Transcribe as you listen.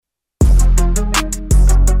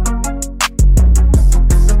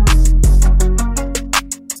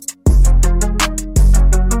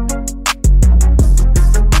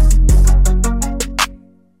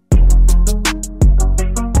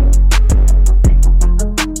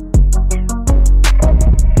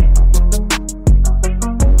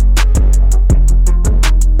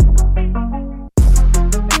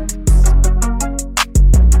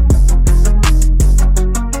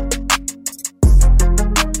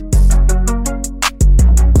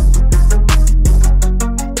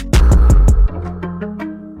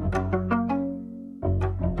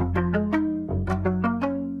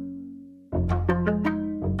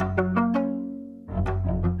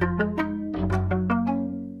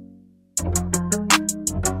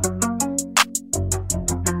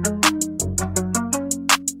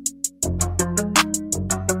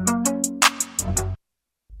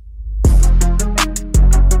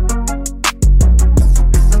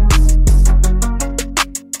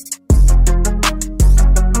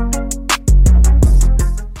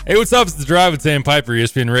Hey, what's up? It's The Drive with Sam Piper,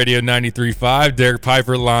 ESPN Radio 93.5. Derek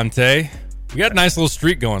Piper, Lante. We got a nice little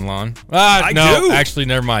streak going, Lon. I do. Actually,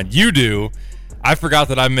 never mind. You do. I forgot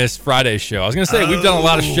that I missed Friday's show. I was going to say, we've done a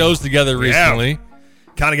lot of shows together recently.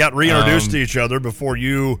 Kind of got reintroduced to each other before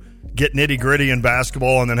you get nitty-gritty in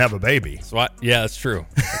basketball and then have a baby. So that's true.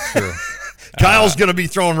 That's true. Kyle's going to be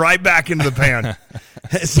thrown right back into the pan.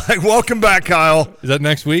 It's like, welcome back, Kyle. Is that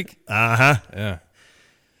next week? Uh-huh. Yeah.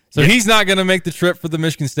 So he's not going to make the trip for the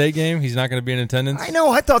Michigan State game? He's not going to be in attendance? I know.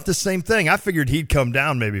 I thought the same thing. I figured he'd come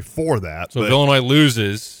down maybe for that. So if Illinois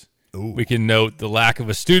loses, we can note the lack of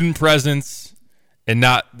a student presence and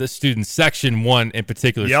not the student section, one in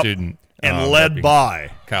particular student. And led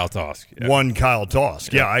by Kyle Tosk. Yep. One Kyle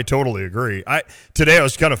Tosk. Yeah, I totally agree. Today it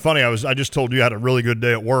was kind of funny. I just told you I had a really good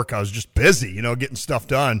day at work. I was just busy, getting stuff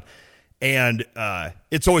done. And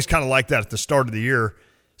it's always kind of like that at the start of the year.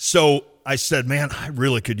 So I said, man, I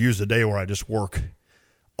really could use a day where I just work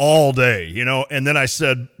all day, And then I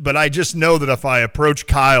said, but I just know that if I approach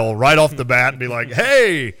Kyle right off the bat and be like,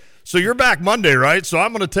 hey, so you're back Monday, right? So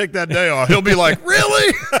I'm going to take that day off. He'll be like,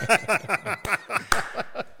 really?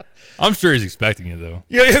 I'm sure he's expecting it, though.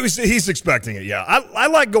 Yeah, he's expecting it, yeah. I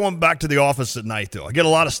like going back to the office at night, though. I get a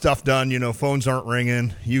lot of stuff done. Phones aren't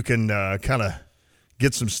ringing. You can kind of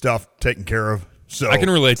get some stuff taken care of. So I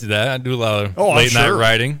can relate to that. I do a lot of late-night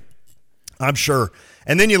writing. I'm sure.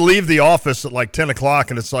 And then you leave the office at like 10 o'clock,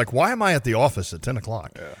 and it's like, why am I at the office at 10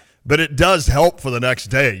 o'clock? Yeah. But it does help for the next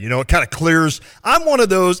day. It kind of clears. I'm one of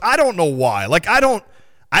those, I don't know why. Like, I don't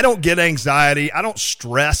get anxiety. I don't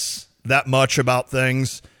stress that much about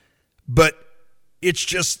things. But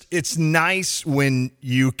it's nice when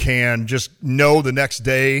you can just know the next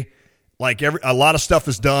day, like a lot of stuff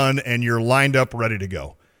is done and you're lined up ready to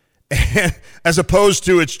go. And as opposed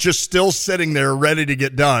to it's just still sitting there ready to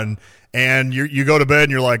get done. And you go to bed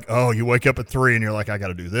and you're like, oh, you wake up at 3 and you're like, I got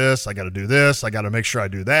to do this. I got to do this. I got to make sure I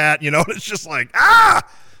do that. It's just like,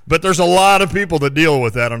 But there's a lot of people that deal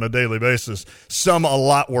with that on a daily basis, some a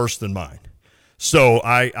lot worse than mine. So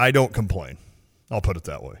I don't complain. I'll put it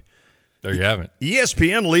that way. There you have it.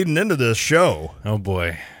 ESPN leading into this show. Oh,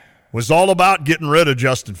 boy. Was all about getting rid of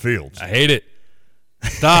Justin Fields. I hate it.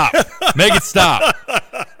 Stop. Make it stop.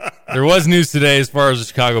 There was news today as far as the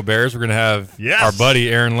Chicago Bears. We're going to have our buddy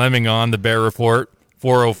Aaron Lemming on the Bear Report,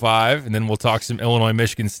 4:05, and then we'll talk some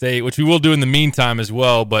Illinois-Michigan State, which we will do in the meantime as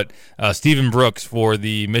well. But Stephen Brooks for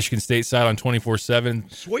the Michigan State side on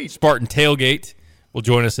 24/7. Sweet. Spartan Tailgate will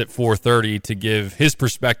join us at 4:30 to give his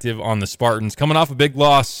perspective on the Spartans. Coming off a big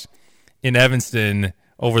loss in Evanston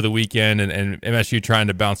over the weekend and MSU trying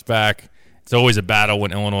to bounce back. It's always a battle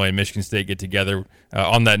when Illinois and Michigan State get together.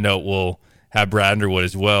 On that note, we'll have Brad Underwood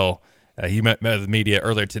as well. He met with the media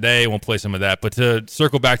earlier today. We'll play some of that. But to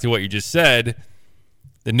circle back to what you just said,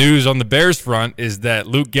 the news on the Bears front is that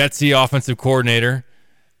Luke Getsy, offensive coordinator,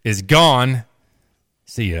 is gone.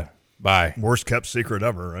 See ya. Bye. Worst kept secret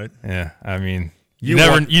ever, right? Yeah, I mean, you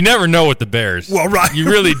never know with the Bears. Well, right. You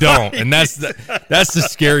really don't, and that's the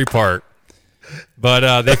scary part.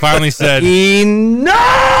 But they finally said enough.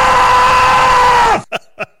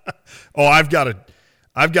 Oh, I've got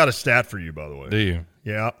a stat for you, by the way. Do you?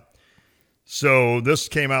 Yeah. So this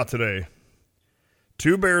came out today.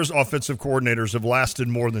 2 Bears offensive coordinators have lasted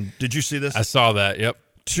more than – did you see this? I saw that, yep.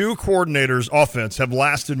 2 coordinators offense have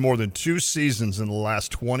lasted more than 2 seasons in the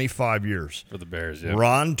last 25 years. For the Bears, yeah.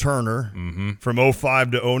 Ron Turner from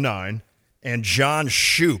 05 to 09 and John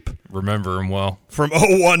Shoop. Remember him well. From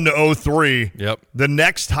 01 to 03. Yep. The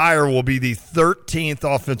next hire will be the 13th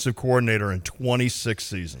offensive coordinator in 26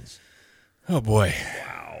 seasons. Oh, boy.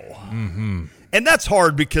 Wow. Mm-hmm. And that's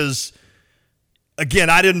hard because, again,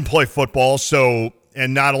 I didn't play football, so –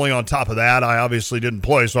 and not only on top of that, I obviously didn't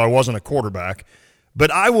play, so I wasn't a quarterback. But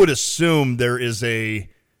I would assume there is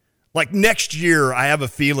like next year, I have a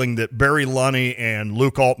feeling that Barry Lunney and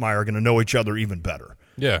Luke Altmaier are going to know each other even better.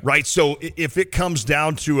 Yeah. Right? So if it comes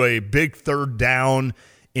down to a big third down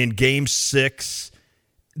in Game 6,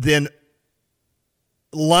 then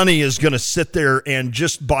Lunney is going to sit there and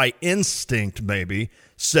just by instinct maybe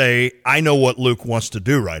say, I know what Luke wants to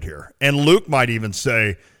do right here. And Luke might even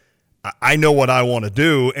say, I know what I want to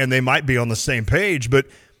do, and they might be on the same page. But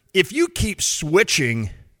if you keep switching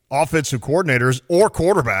offensive coordinators or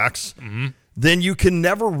quarterbacks, then you can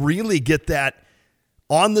never really get that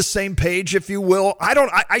on the same page, if you will.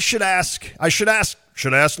 I should ask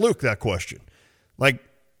Luke that question. Like,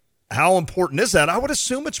 how important is that? I would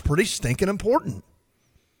assume it's pretty stinking important.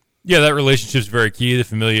 Yeah, that relationship's very key, the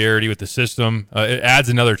familiarity with the system. It adds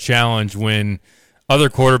another challenge when other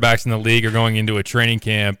quarterbacks in the league are going into a training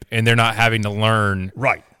camp and they're not having to learn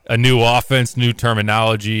a new offense, new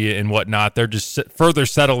terminology and whatnot. They're just further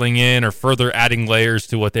settling in or further adding layers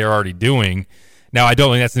to what they're already doing. Now, I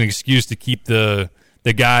don't think that's an excuse to keep the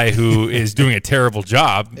guy who is doing a terrible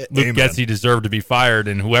job. Luke Getsy deserved to be fired,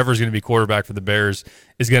 and whoever's going to be quarterback for the Bears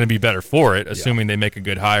is going to be better for it, assuming they make a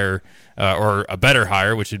good hire or a better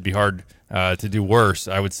hire, which would be hard to do worse,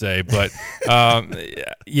 I would say. But,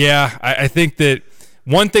 I think that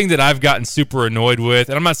one thing that I've gotten super annoyed with,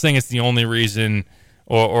 and I'm not saying it's the only reason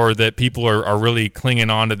or that people are really clinging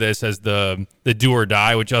on to this as the do or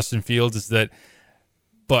die with Justin Fields, is that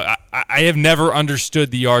but I have never understood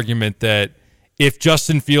the argument that if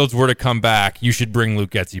Justin Fields were to come back, you should bring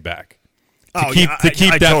Luke Getsy back to keep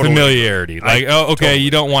that totally familiarity. Like, you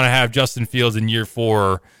don't want to have Justin Fields in year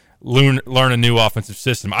 4 learn a new offensive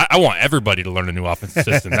system. I want everybody to learn a new offensive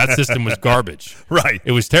system. That system was garbage. Right.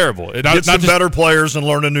 It was terrible. Get some better players and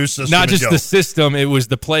learn a new system. Not just the system, it was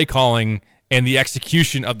the play calling and the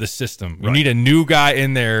execution of the system. We need a new guy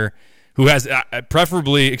in there who has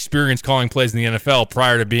preferably experience calling plays in the NFL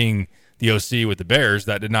prior to being the OC with the Bears.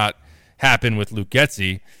 That did not happen with Luke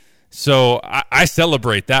Getsy. So I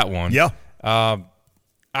celebrate that one. Yeah.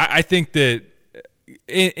 I think that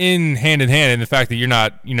in hand in hand, and the fact that you're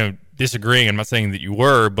not, disagreeing, I'm not saying that you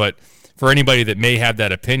were, but for anybody that may have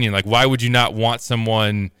that opinion, like, why would you not want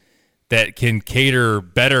someone that can cater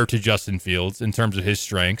better to Justin Fields in terms of his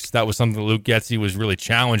strengths? That was something that Luke Getsy was really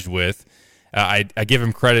challenged with. I give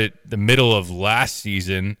him credit. The middle of last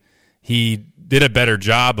season, he did a better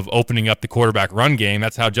job of opening up the quarterback run game.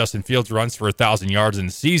 That's how Justin Fields runs for 1,000 yards in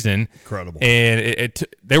the season. Incredible. And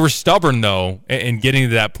they were stubborn, though, in getting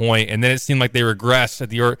to that point. And then it seemed like they regressed at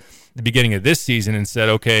the beginning of this season and said,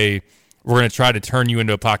 okay, we're going to try to turn you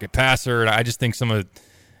into a pocket passer. And I just think some of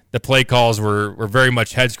the play calls were very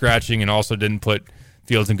much head-scratching and also didn't put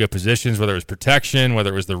Fields in good positions, whether it was protection,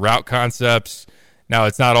 whether it was the route concepts. Now,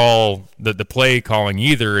 it's not all the play calling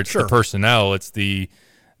either. It's the personnel. It's the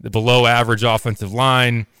below-average offensive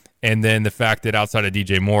line, and then the fact that outside of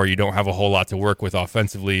DJ Moore, you don't have a whole lot to work with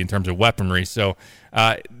offensively in terms of weaponry. So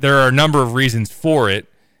there are a number of reasons for it.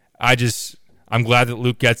 I'm glad that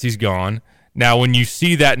Luke Getsy's gone. Now, when you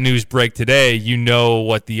see that news break today, you know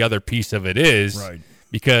what the other piece of it is. Right.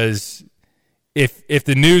 Because if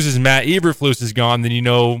the news is Matt Eberflus is gone, then you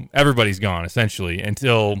know everybody's gone, essentially,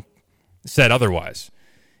 until said otherwise.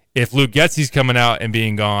 If Luke Getsy's coming out and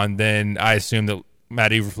being gone, then I assume that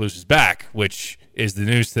Matt Eberflus is back, which is the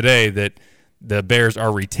news today that the Bears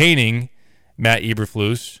are retaining Matt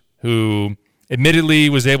Eberflus, who admittedly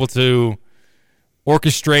was able to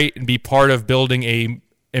orchestrate and be part of building a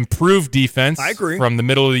improved defense. I agree. From the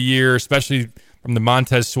middle of the year, especially from the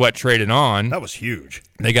Montez Sweat trade and on. That was huge.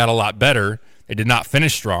 They got a lot better. They did not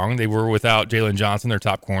finish strong. They were without Jalen Johnson, their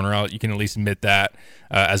top corner. You can at least admit that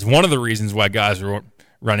as one of the reasons why guys were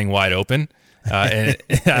running wide open. And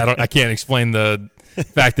I can't explain the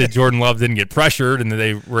fact that Jordan Love didn't get pressured and that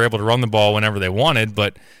they were able to run the ball whenever they wanted.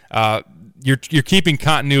 But you're keeping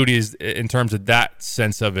continuity in terms of that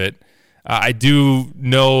sense of it. I do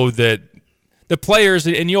know that the players,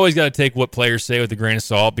 and you always got to take what players say with a grain of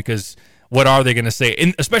salt, because what are they going to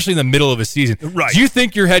say, especially in the middle of a season? Right. Do you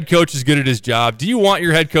think your head coach is good at his job? Do you want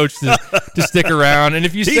your head coach to stick around? And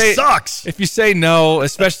if you he sucks. If you say no,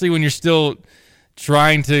 especially when you're still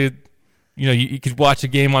trying to, you could watch a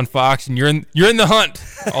game on Fox and you're in the hunt.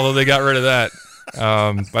 Although they got rid of that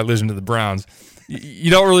by losing to the Browns.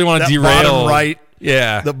 You don't really want to derail. Bottom right.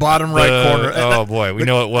 Yeah. The bottom right corner. Oh, boy. We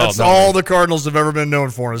know it well. That's all the Cardinals have ever been known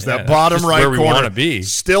for is that bottom right corner. Where we want to be.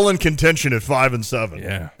 Still in contention at 5-7.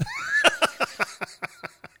 Yeah.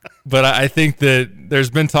 But I think that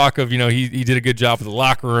there's been talk of, he did a good job with the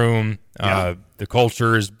locker room. The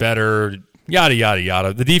culture is better, yada, yada,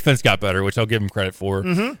 yada. The defense got better, which I'll give him credit for.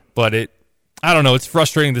 Mm-hmm. But I don't know. It's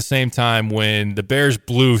frustrating at the same time when the Bears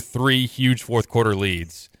blew 3 huge fourth-quarter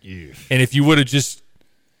leads. Yeah. And if you would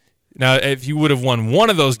have won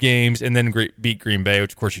one of those games and then beat Green Bay,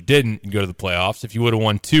 which of course you didn't, you go to the playoffs. If you would have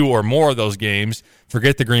won 2 or more of those games,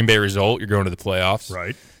 forget the Green Bay result, you're going to the playoffs.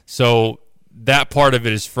 Right. So that part of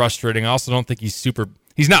it is frustrating. I also don't think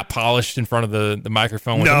he's not polished in front of the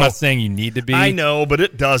microphone. Which I'm not saying you need to be. I know, but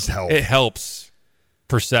it does help. It helps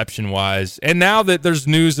perception-wise. And now that there's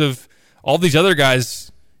news of all these other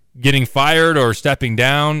guys getting fired or stepping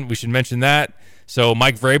down, we should mention that. So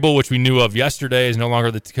Mike Vrabel, which we knew of yesterday, is no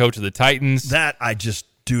longer the coach of the Titans. That I just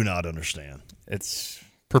do not understand. It's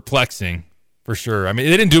perplexing, for sure. I mean,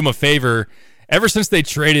 they didn't do him a favor. Ever since they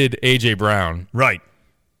traded A.J. Brown, right,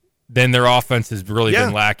 then their offense has really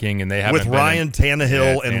been lacking, and they haven't with Ryan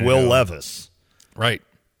Tannehill and Will Levis. Right.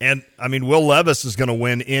 And, I mean, Will Levis is going to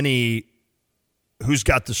win any who's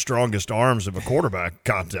got the strongest arms of a quarterback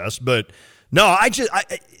contest. But no, I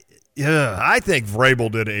think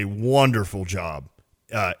Vrabel did a wonderful job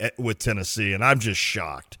with Tennessee, and I'm just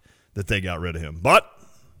shocked that they got rid of him. But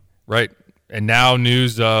right, and now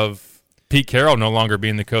news of Pete Carroll no longer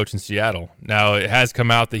being the coach in Seattle. Now it has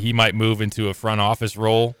come out that he might move into a front office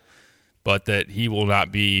role, but that he will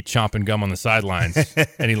not be chomping gum on the sidelines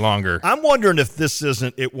any longer. I'm wondering if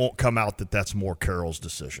it won't come out that that's more Carroll's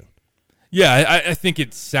decision. Yeah, I think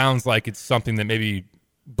it sounds like it's something that maybe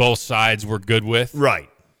both sides were good with. Right.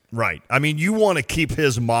 I mean, you want to keep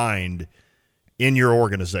his mind in your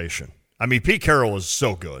organization. I mean, Pete Carroll is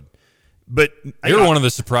so good. But they were one of the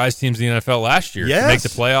surprise teams in the NFL last year yes. to make the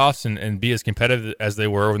playoffs and be as competitive as they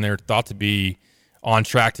were when they were thought to be on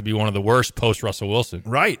track to be one of the worst post-Russell Wilson.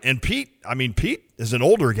 Right. And Pete is an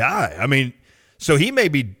older guy. I mean, so he may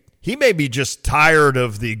be just tired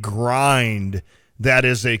of the grind that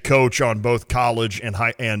is a coach on both college and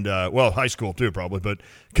high school too probably, but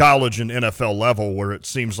college and NFL level where it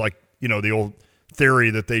seems like, the old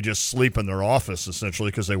theory that they just sleep in their office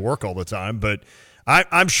essentially because they work all the time. But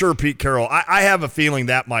I'm sure Pete Carroll, I have a feeling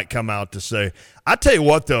that might come out to say, I tell you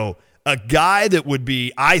what though, a guy that would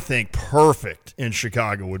be, I think, perfect in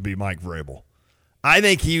Chicago would be Mike Vrabel. I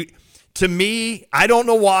think to me, I don't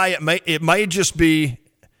know why it may just be,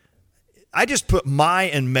 I just put my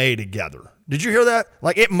and May together. Did you hear that?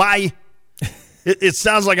 Like it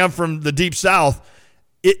sounds like I'm from the deep South.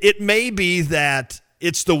 It may be that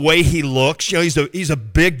it's the way he looks. He's a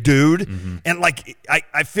big dude, mm-hmm. and like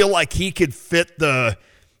I feel like he could fit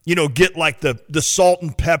get like the salt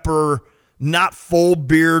and pepper, not full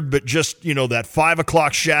beard, but just that 5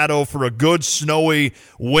 o'clock shadow for a good snowy,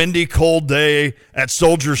 windy, cold day at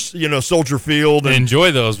Soldier Field, and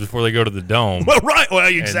enjoy those before they go to the Dome. Well, right, well,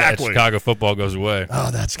 exactly. And Chicago football goes away. Oh,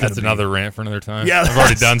 that's another rant for another time. Yeah, I've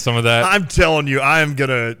already done some of that. I'm telling you, I am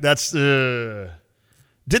gonna. That's.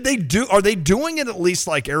 Are they doing it at least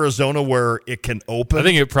like Arizona where it can open? I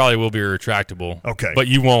think it probably will be retractable. Okay. But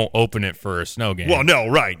you won't open it for a snow game. Well, no,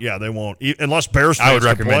 right. Yeah, they won't. Unless Bears fans I would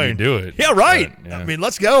recommend complain. you do it. Yeah, right. But, yeah. I mean,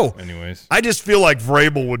 let's go. Anyways. I just feel like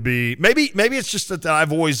Vrabel would be maybe it's just that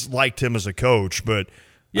I've always liked him as a coach, but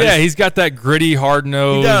yeah, he's got that gritty,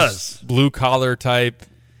 hard-nosed, blue-collar type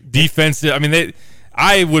defensive. I mean,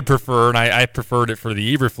 I would prefer, and I preferred it for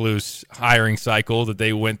the Eberflus hiring cycle, that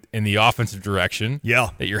they went in the offensive direction.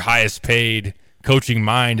 Yeah. That your highest paid coaching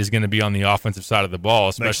mind is going to be on the offensive side of the ball,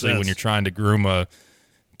 especially when you're trying to groom a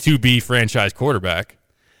to-be franchise quarterback.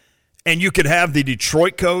 And you could have the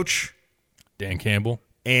Detroit coach, Dan Campbell,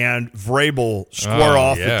 and Vrabel square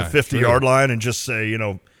off at the 50-yard line and just say,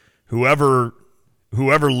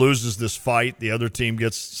 whoever loses this fight, the other team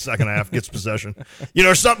gets second half, gets possession.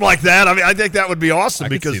 Or something like that. I mean, I think that would be awesome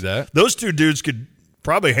because those two dudes could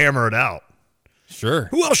probably hammer it out. Sure.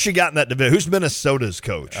 Who else you got in that division? Who's Minnesota's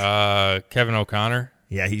coach? Kevin O'Connor.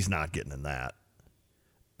 Yeah, he's not getting in that.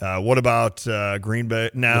 What about Green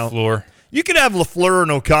Bay? Now, LaFleur. You could have LaFleur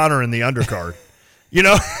and O'Connor in the undercard. You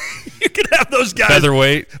could have those guys.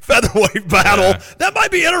 Featherweight battle. Yeah. That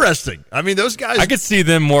might be interesting. I mean, those guys. I could see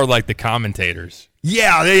them more like the commentators.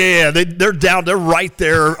 Yeah. They're down. They're right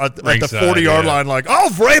there at the 40-yard line like, oh,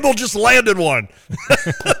 Vrabel just landed one.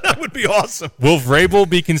 That would be awesome. Will Vrabel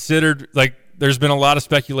be considered, like, there's been a lot of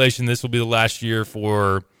speculation this will be the last year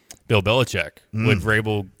for Bill Belichick. Would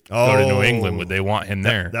Vrabel go to New England? Would they want him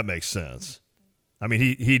there? That makes sense. I mean,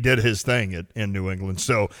 he did his thing in New England.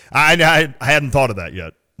 So I hadn't thought of that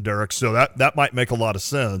yet, Derek. So that might make a lot of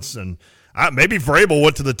sense. And maybe Vrabel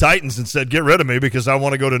went to the Titans and said, get rid of me because I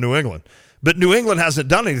want to go to New England. But New England hasn't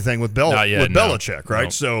done anything with Belichick, right?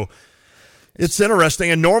 Nope. So it's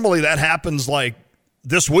interesting. And normally that happens like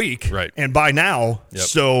this week, right? And by now. Yep.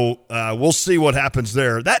 So we'll see what happens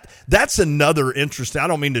there. That's another interesting – I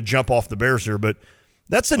don't mean to jump off the Bears here, but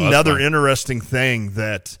that's another interesting thing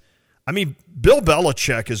that – I mean, Bill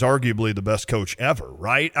Belichick is arguably the best coach ever,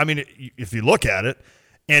 right? I mean, if you look at it.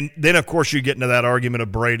 And then, of course, you get into that argument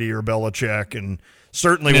of Brady or Belichick, and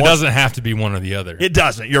certainly it doesn't have to be one or the other. It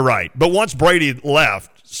doesn't. You're right. But once Brady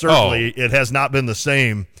left, certainly it has not been the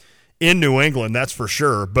same in New England. That's for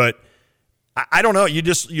sure. But I don't know.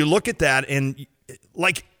 You look at that, and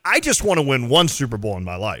like I just want to win one Super Bowl in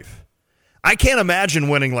my life. I can't imagine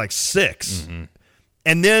winning like 6,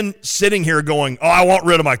 and then sitting here going, "Oh, I want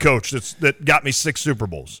rid of my coach that got me 6 Super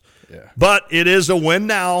Bowls." Yeah. But it is a win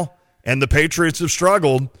now. And the Patriots have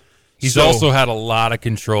struggled. He's also had a lot of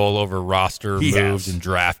control over roster moves and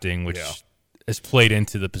drafting, which has played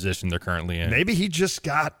into the position they're currently in. Maybe he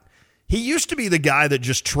used to be the guy that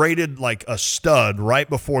just traded like a stud right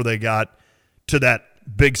before they got to that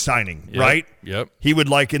big signing, right? Yep. He would,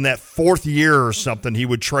 like, in that fourth year or something, he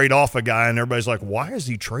would trade off a guy, and everybody's like, why is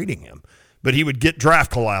he trading him? But he would get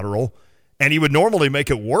draft collateral, and he would normally make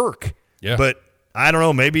it work. Yeah. But I don't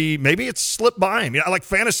know, maybe it's slipped by him. Like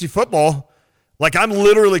fantasy football, like I'm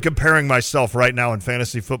literally comparing myself right now in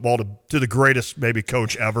fantasy football to the greatest maybe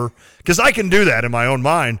coach ever, because I can do that in my own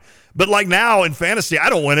mind. But like now in fantasy, I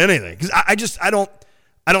don't win anything because I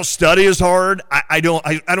don't study as hard. I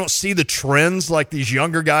don't see the trends like these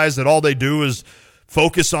younger guys that all they do is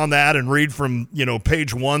focus on that and read from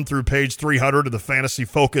page 1 through page 300 of the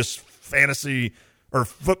fantasy or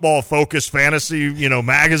football focus fantasy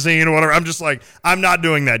magazine or whatever. I'm just like, I'm not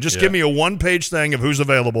doing that. Just give me a 1-page thing of who's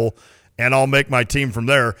available, and I'll make my team from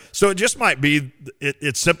there. So it just might be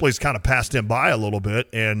it simply has kind of passed him by a little bit,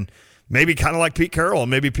 and maybe kind of like Pete Carroll. And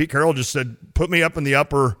maybe Pete Carroll just said, put me up in the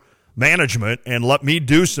upper management and let me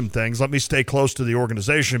do some things. Let me stay close to the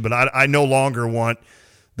organization, but I no longer want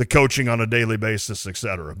the coaching on a daily basis, et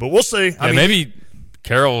cetera. But we'll see. I mean, maybe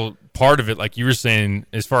Carroll, part of it, like you were saying,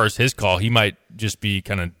 as far as his call, he might just be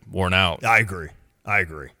kind of worn out. I agree.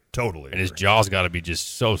 Totally. And his jaw's got to be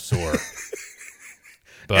just so sore.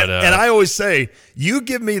 But and I always say, you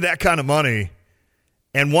give me that kind of money,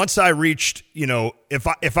 and once I reached,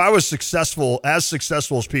 if I was successful as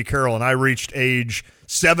Pete Carroll, and I reached age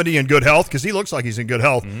 70 in good health, because he looks like he's in good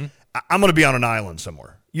health, I'm going to be on an island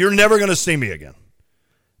somewhere. You're never going to see me again.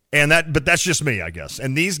 But that's just me, I guess.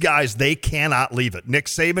 And these guys, they cannot leave it. Nick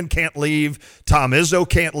Saban can't leave. Tom Izzo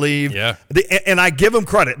can't leave. Yeah. And I give them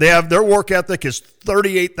credit. Their work ethic is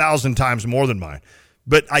 38,000 times more than mine.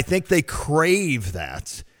 But I think they crave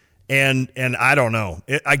that. And I don't know.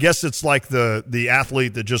 I guess it's like the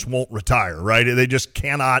athlete that just won't retire, right? They just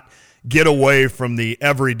cannot get away from the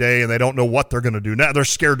everyday, and they don't know what they're going to do now. They're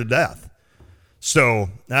scared to death. So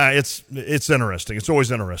it's interesting. It's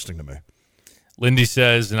always interesting to me. Lindy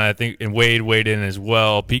says, and I think and Wade weighed in as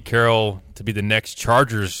well, Pete Carroll to be the next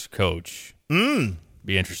Chargers coach. Be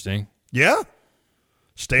interesting. Yeah.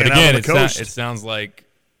 Staying but again, out on the coast. It sounds like,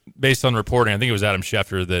 based on reporting, I think it was Adam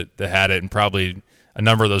Schefter that had it, and probably a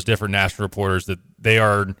number of those different national reporters, that they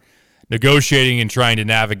are negotiating and trying to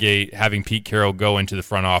navigate having Pete Carroll go into the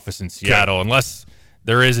front office in Seattle, unless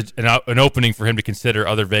there is an opening for him to consider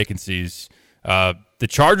other vacancies. The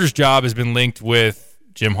Chargers job has been linked with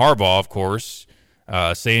Jim Harbaugh, of course.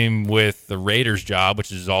 Same with the Raiders job,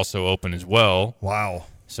 which is also open as well. Wow.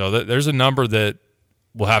 So there's a number that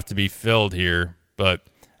will have to be filled here, but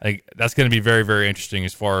I think that's going to be very, very interesting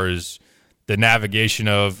as far as the navigation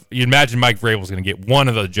of. You imagine Mike Vrabel's going to get one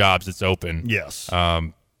of the jobs that's open. Yes.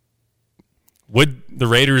 Would the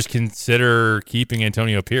Raiders consider keeping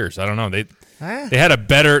Antonio Pierce? I don't know. They had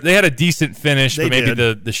a decent finish, but maybe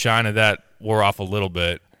the shine of that wore off a little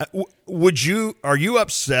bit. Are you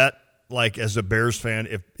upset, like, as a Bears fan,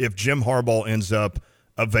 if Jim Harbaugh ends up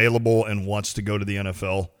available and wants to go to the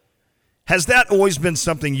NFL? Has that always been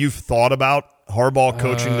something you've thought about, Harbaugh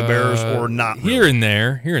coaching the Bears, or not really? Here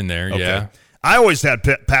and there, okay. Yeah. I always had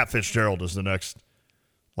Pat Fitzgerald as the next,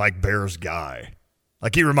 like, Bears guy.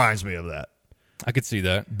 Like, he reminds me of that. I could see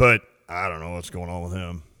that. But I don't know what's going on with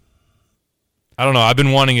him. I don't know. I've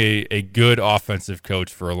been wanting a good offensive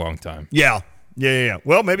coach for a long time. Yeah.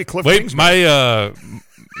 Well, maybe Cliff Kingsman. Don't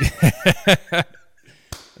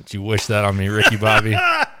you wish that on me, Ricky Bobby?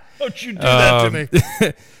 Don't you do that to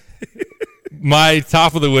me. My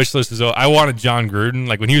top of the wish list is I wanted John Gruden.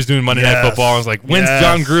 Like when he was doing Monday Night Football, I was like, when's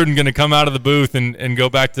John Gruden going to come out of the booth and go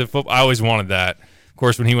back to football? I always wanted that. Of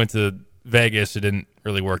course, when he went to Vegas, it didn't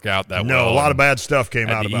really work out that well. No, a lot of bad stuff came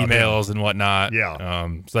out about emails him. And whatnot. Yeah.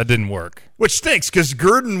 So that didn't work. Which stinks because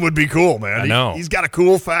Gruden would be cool, man. I know. He's got a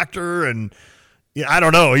cool factor, and I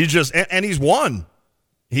don't know. He just and he's won.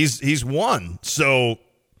 He's won. So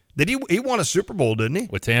did he won a Super Bowl, didn't he?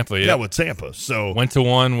 With Tampa, yeah. Yeah, with Tampa. So went to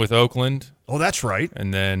one with Oakland. Oh, that's right.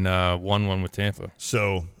 And then won one with Tampa.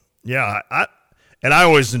 So yeah, I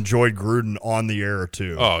always enjoyed Gruden on the air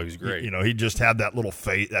too. Oh, he was great. He just had that little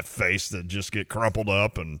face that just get crumpled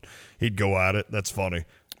up, and he'd go at it. That's funny.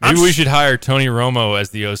 Maybe we should hire Tony Romo as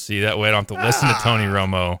the OC. That way I don't have to listen to Tony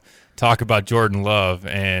Romo talk about Jordan Love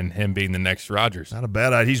and him being the next Rodgers. Not a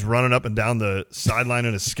bad idea. He's running up and down the sideline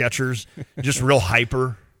in his Skechers, just real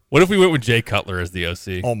hyper. What if we went with Jay Cutler as the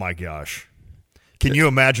OC? Oh, my gosh. Can you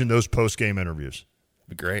imagine those post-game interviews?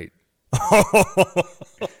 It'd be great.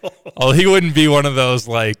 Oh, he wouldn't be one of those,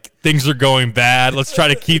 like, things are going bad. Let's try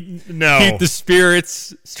to keep the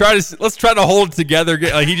spirits. Let's try to hold it together.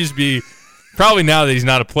 Like, he'd just be, probably now that he's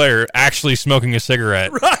not a player, actually smoking a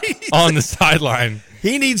cigarette on the sideline.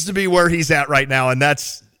 He needs to be where he's at right now, and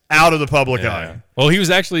that's out of the public eye. Well, he was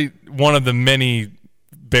actually one of the many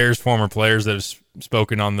Bears former players that have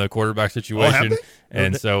spoken on the quarterback situation.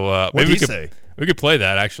 And so maybe we could play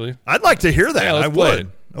that, actually. I'd like to hear that. Yeah, I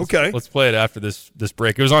would. Okay. Let's play it after this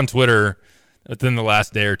break. It was on Twitter within the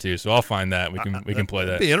last day or two, so I'll find that. We can play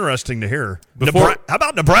that. It'd be interesting to hear. How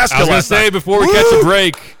about Nebraska? I was going to say, before we catch a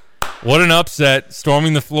break, what an upset,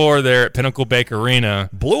 storming the floor there at Pinnacle Bank Arena.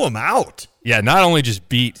 Blew them out. Yeah, not only just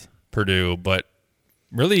beat Purdue, but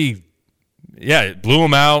really, it blew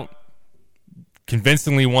them out.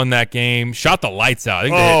 Convincingly won that game. Shot the lights out.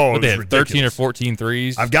 I think they had 13 or 14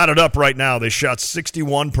 threes. I've got it up right now. They shot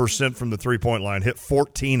 61% from the three-point line, hit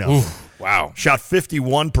 14 of them. Wow. Shot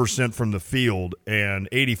 51% from the field and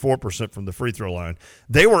 84% from the free throw line.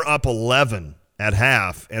 They were up 11 at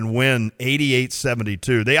half and win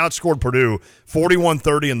 88-72. They outscored Purdue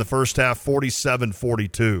 41-30 in the first half,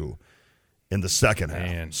 47-42 in the second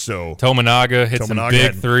half. So Tominaga hit some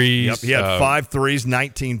big threes. Yep, he had 5 threes,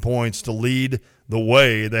 19 points to lead the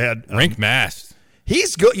way. They had Rink Mast.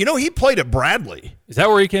 He's good. You know, he played at Bradley. Is that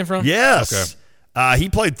where he came from? Yes. Okay. He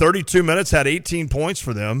played 32 minutes, had 18 points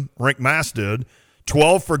for them. Rink Mast did.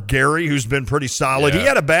 12 for Gary, who's been pretty solid. Yeah. He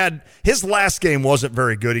had his last game wasn't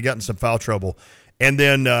very good. He got in some foul trouble. And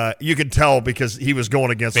then you could tell because he was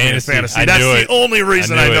going against fantasy. That's the only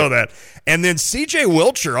reason I know that. And then C.J.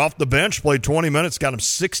 Wilcher off the bench played 20 minutes, got him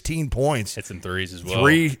 16 points. Hit some threes as well.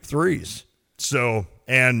 3 threes. So,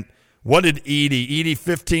 and what did Edey? Edey,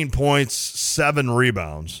 15 points, 7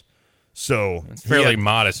 rebounds. So it's fairly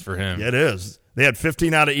modest for him. Yeah, it is. They had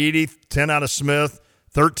 15 out of Edey, 10 out of Smith,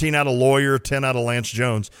 13 out of Lawyer, 10 out of Lance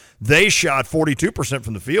Jones. They shot 42%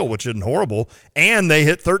 from the field, which isn't horrible, and they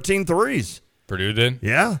hit 13 threes. Purdue did?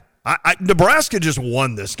 Yeah. Nebraska just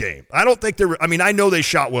won this game. I don't think I know they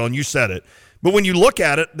shot well, and you said it. But when you look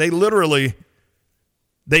at it, they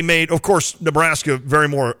made, of course, Nebraska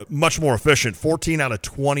much more efficient. 14 out of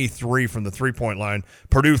 23 from the three-point line.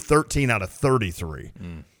 Purdue, 13 out of 33.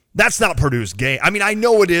 That's not Purdue's game. I mean, I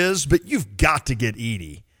know it is, but you've got to get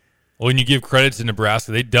Edey. Well, when you give credit to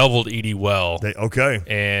Nebraska, they doubled Edey well.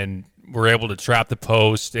 And were able to trap the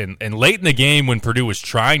post. And late in the game when Purdue was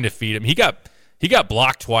trying to feed him, he got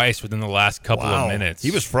blocked twice within the last couple of minutes.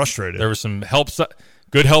 He was frustrated. There was some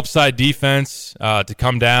good help side defense to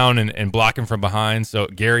come down and block him from behind. So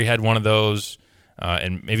Gary had one of those,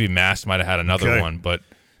 and maybe Mast might have had another one. But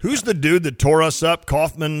who's the dude that tore us up?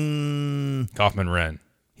 Kaufman Wren.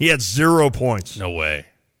 He had 0 points. No way.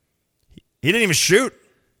 He didn't even shoot.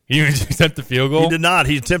 He didn't even attempt the field goal? He did not.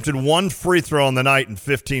 He attempted 1 free throw on the night in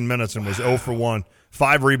 15 minutes and was 0 for 1.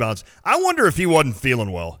 5 rebounds. I wonder if he wasn't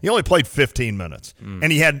feeling well. He only played 15 minutes,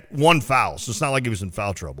 and he had 1 foul, so it's not like he was in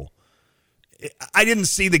foul trouble. I didn't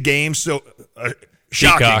see the game, so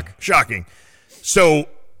shocking. So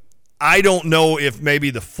I don't know if maybe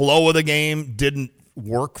the flow of the game didn't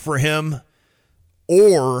work for him,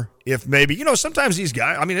 or if maybe, sometimes these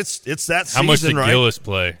guys, I mean, it's that season, how much did right? Gillis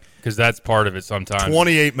play? Because that's part of it sometimes.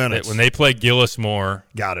 28 minutes. When they play Gillis more,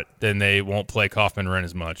 got it. Then they won't play Kaufman-Wren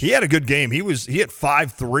as much. He had a good game. He hit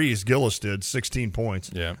 5 threes. Gillis did 16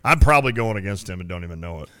 points. Yeah, I'm probably going against him and don't even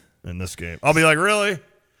know it in this game. I'll be like, really,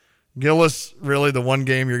 Gillis? Really, the one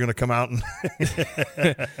game you're going to come out and?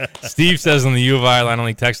 Steve says on the U of I Line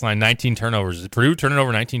Only text line, 19 turnovers. Is Purdue turning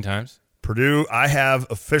over 19 times? Purdue, I have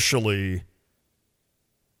officially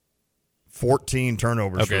 14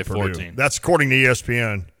 turnovers for Purdue. 14. That's according to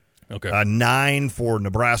ESPN. Okay. 9 for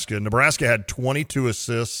Nebraska. Nebraska had 22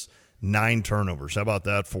 assists, 9 turnovers. How about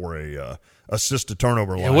that for a assist to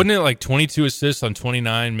turnover line? Wasn't it like 22 assists on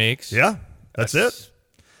 29 makes? Yeah, that's it.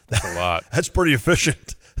 That's a lot. That's pretty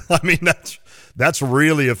efficient. I mean, that's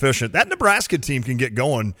really efficient. That Nebraska team can get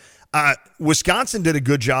going. Wisconsin did a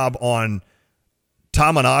good job on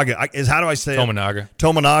Tominaga. How do I say Tominaga. it?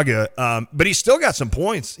 Tominaga. But he's still got some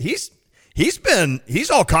points. He's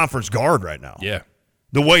all conference guard right now. Yeah.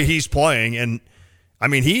 The way he's playing, and I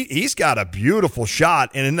mean, he's got a beautiful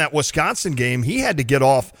shot. And in that Wisconsin game, he had to get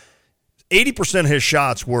off. 80% of his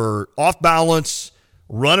shots were off balance,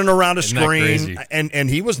 running around a screen, and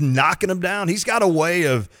he was knocking them down. He's got a way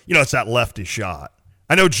of, it's that lefty shot.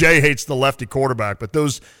 I know Jay hates the lefty quarterback, but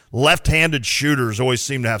those left-handed shooters always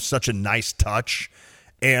seem to have such a nice touch.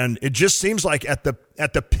 And it just seems like at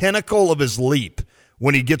the pinnacle of his leap,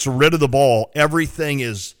 when he gets rid of the ball, everything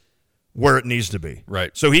is where it needs to be.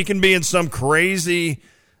 Right. So he can be in some crazy,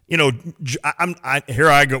 here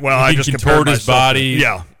I go. Well, I just contort his body.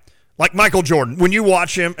 Yeah. Like Michael Jordan. When you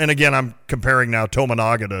watch him, and again, I'm comparing now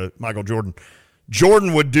Tominaga to Michael Jordan.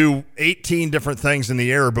 Jordan would do 18 different things in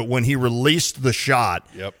the air, but when he released the shot,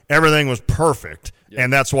 everything was perfect,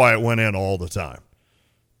 and that's why it went in all the time.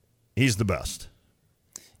 He's the best.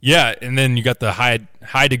 Yeah, and then you got the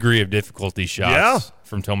high degree of difficulty shots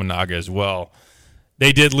from Tominaga as well.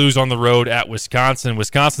 They did lose on the road at Wisconsin.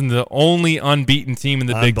 Wisconsin, the only unbeaten team in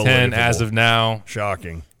the Big Ten as of now.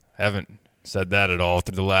 Shocking. Haven't said that at all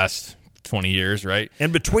through the last 20 years, right?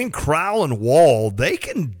 And between Crowell and Wall, they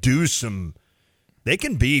can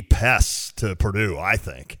be pests to Purdue, I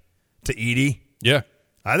think. To Edey. Yeah.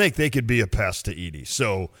 I think they could be a pest to Edey.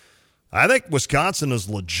 So I think Wisconsin is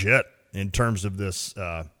legit in terms of this.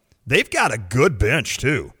 They've got a good bench,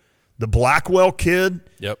 too. The Blackwell kid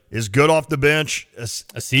is good off the bench.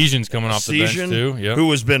 Asian's coming off the bench, too. Yep. Who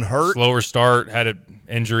has been hurt. Slower start, had an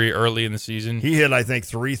injury early in the season. He hit, I think,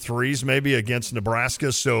 3 threes maybe against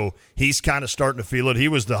Nebraska, so he's kind of starting to feel it. He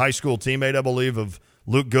was the high school teammate, I believe, of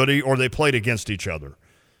Luke Getsy, or they played against each other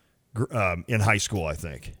in high school, I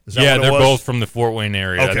think. Is that what it they're was? Both from the Fort Wayne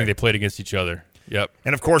area. Okay. I think they played against each other. Yep.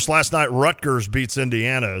 And, of course, last night Rutgers beats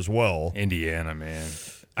Indiana as well. Indiana, man.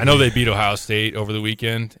 I know they beat Ohio State over the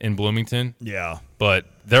weekend in Bloomington. Yeah. But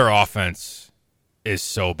their offense is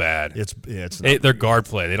so bad. It's not their guard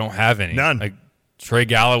play. They don't have any. None. Like Trey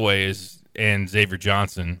Galloway and Xavier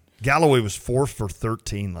Johnson. Galloway was 4 for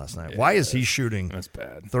 13 last night. Why is he shooting That's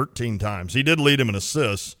bad. 13 times? He did lead him in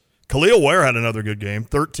assists. Khalil Ware had another good game,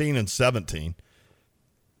 13 and 17.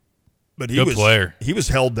 But Good player. He was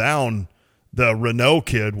held down. The Renault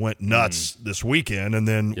kid went nuts this weekend, and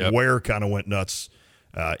then Ware kind of went nuts.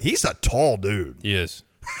 He's a tall dude. He is.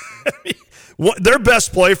 Their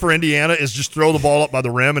best play for Indiana is just throw the ball up by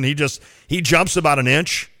the rim, and he jumps about an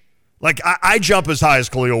inch. Like I jump as high as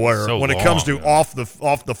Khalil Ware when it comes to off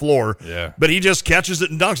the floor. Yeah. But he just catches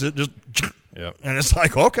it and dunks it, and it's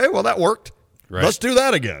like, okay, well that worked. Right. Let's do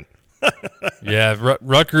that again. Yeah,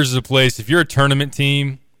 Rutgers is a place. If you're a tournament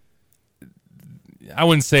team, I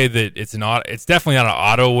wouldn't say that it's definitely not an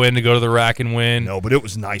auto win to go to the rack and win. No, but it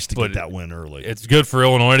was nice to get that win early. It's good for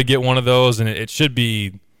Illinois to get one of those, and it should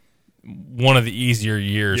be one of the easier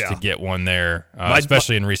years to get one there,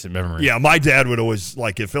 especially in recent memory. Yeah, my dad would always,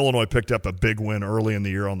 like, if Illinois picked up a big win early in the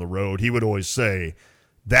year on the road, he would always say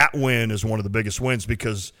that win is one of the biggest wins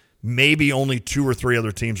because maybe only 2 or 3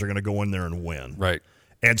 other teams are going to go in there and win. Right.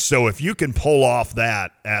 And so if you can pull off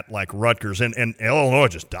that at, like, Rutgers, and Illinois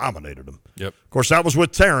just dominated them. Yep. Of course, that was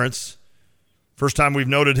with Terrence. First time we've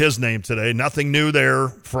noted his name today. Nothing new there.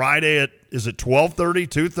 Friday at, is it 12:30,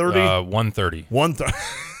 2:30? 1:30. 1:30.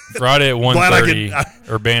 Friday at 1:30,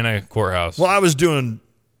 Urbana Courthouse. Well, I was doing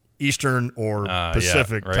Eastern or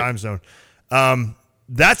Pacific time zone.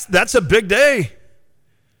 That's a big day.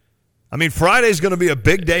 I mean, Friday's going to be a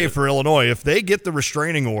big day for Illinois. If they get the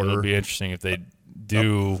restraining order. It'll be interesting if they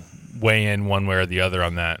do weigh in one way or the other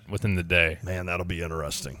on that within the day. Man, that'll be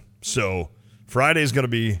interesting. So Friday's going to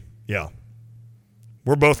be,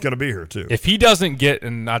 we're both going to be here too. If he doesn't get,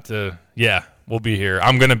 and not to, we'll be here.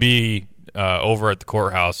 I'm going to be over at the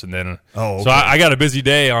courthouse, and then so I got a busy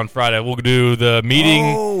day on Friday. We'll do the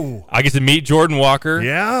meeting. I get to meet Jordan Walker.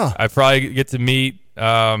 Yeah, I probably get to meet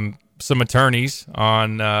some attorneys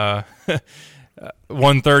on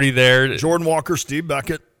 1:30 there. Jordan Walker, Steve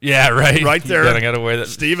Beckett. Yeah, right there. I got to wear that.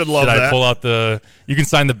 Steve would love that. I pull out the? You can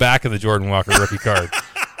sign the back of the Jordan Walker rookie card.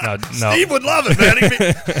 No. Steve would love it, man.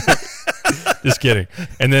 Just kidding.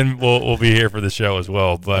 And then we'll be here for the show as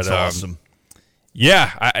well. But that's awesome.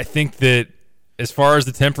 Yeah, I think that as far as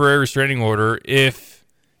the temporary restraining order, if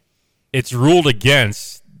it's ruled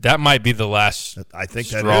against, that might be the last I think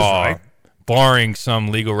straw, that is right. Barring some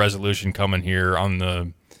legal resolution coming here on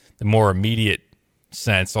the more immediate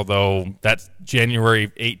sense, although that's January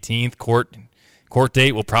 18th court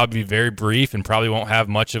date will probably be very brief and probably won't have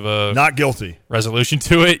much of a not guilty resolution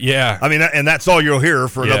to it. Yeah. I mean, and that's all you'll hear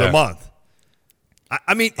for another month.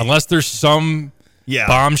 I mean, unless there's some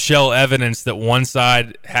bombshell evidence that one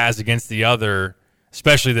side has against the other,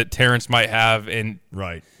 especially that Terrence might have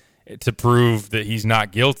to prove that he's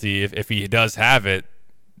not guilty. If he does have it,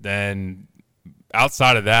 then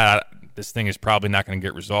outside of that, this thing is probably not going to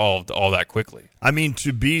get resolved all that quickly. I mean,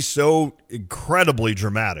 to be so incredibly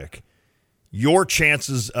dramatic, your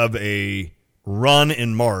chances of a run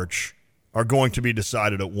in March are going to be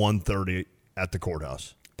decided at 1:30 at the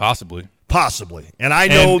courthouse. Possibly. And I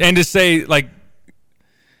know... And to say, like,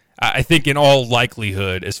 I think in all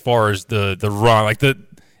likelihood, as far as the run, like the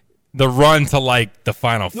run to, like, the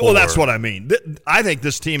Final Four. Well, that's what I mean. I think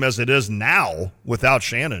this team as it is now, without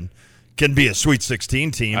Shannon, can be a Sweet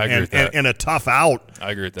 16 team and a tough out.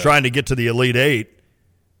 I agree with that. Trying to get to the Elite Eight.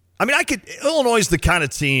 I mean, Illinois is the kind of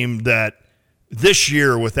team that this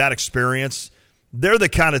year, with that experience, they're the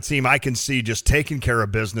kind of team I can see just taking care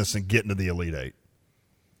of business and getting to the Elite Eight.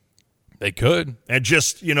 They could. And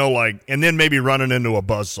just, and then maybe running into a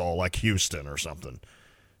buzzsaw like Houston or something.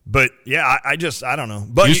 But, yeah, I don't know.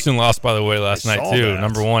 But Houston lost, by the way, last night, too. That.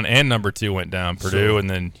 Number 1 and number 2 went down, Purdue, and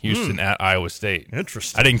then Houston at Iowa State.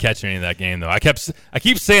 Interesting. I didn't catch any of that game, though. I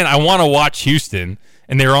keep saying I want to watch Houston,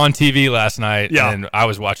 and they were on TV last night, and I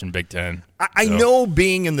was watching Big Ten. I know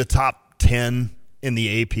being in the top 10 in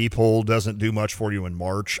the AP poll doesn't do much for you in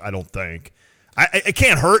March, I don't think. It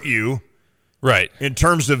can't hurt you. Right. In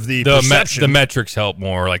terms of the perception. The metrics help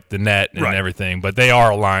more, like the net and everything, but they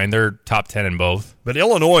are aligned. They're top 10 in both. But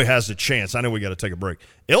Illinois has a chance. I know we got to take a break.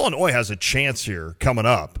 Illinois has a chance here coming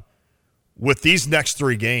up with these next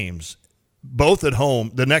 3 games, both at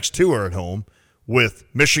home. The next 2 are at home with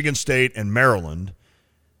Michigan State and Maryland.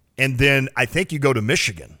 And then I think you go to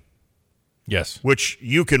Michigan. Yes. Which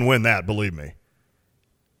you can win that, believe me.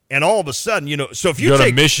 And all of a sudden, so if you go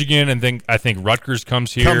to Michigan, and then I think Rutgers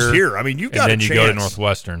comes here. I mean, you've got a chance. And then you go to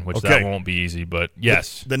Northwestern, which that won't be easy, but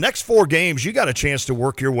yes. The next 4 games, you got a chance to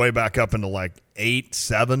work your way back up into like 8,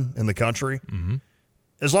 7 in the country. Mm-hmm.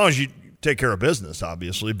 As long as you take care of business,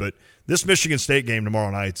 obviously. But this Michigan State game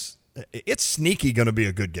tomorrow night, it's sneaky going to be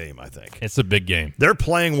a good game, I think. It's a big game. They're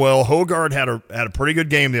playing well. Hogard had a pretty good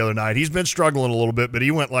game the other night. He's been struggling a little bit, but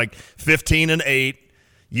he went like 15-8.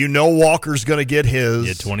 Walker's going to get his.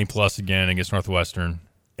 Yeah, 20-plus again against Northwestern.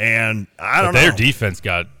 And I don't know. Their defense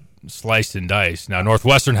got sliced and diced. Now,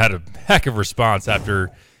 Northwestern had a heck of a response after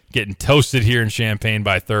getting toasted here in Champaign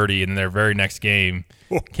by 30, and in their very next game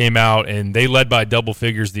came out, and they led by double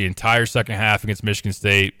figures the entire second half against Michigan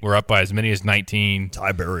State. We're up by as many as 19.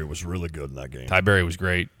 Ty Berry was really good in that game. Ty Berry was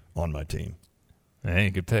great. On my team. Hey,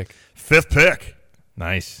 good pick. 5th pick.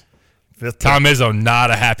 Nice. 5th pick. Tom Izzo,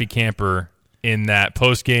 not a happy camper in that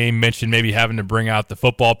post game, mentioned maybe having to bring out the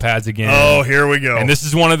football pads again. Oh, here we go. And this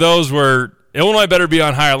is one of those where Illinois better be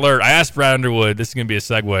on high alert. I asked Brad Underwood, this is going to be a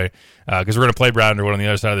segue, because we're going to play Brad Underwood on the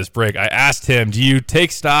other side of this break. I asked him, do you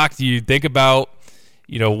take stock? Do you think about,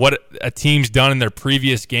 what a team's done in their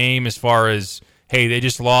previous game as far as, hey, they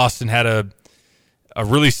just lost and had a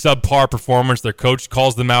really subpar performance. Their coach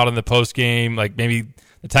calls them out in the post game, like maybe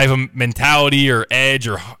the type of mentality or edge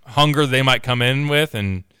or hunger they might come in with,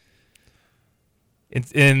 and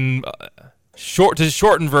in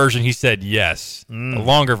shortened version, he said yes. The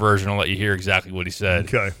longer version, I'll let you hear exactly what he said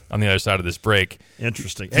on the other side of this break.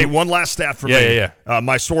 Interesting. Hey, one last stat for me. Yeah.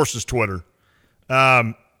 My source is Twitter.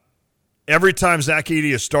 Every time Zach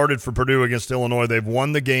Edey has started for Purdue against Illinois, they've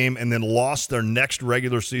won the game and then lost their next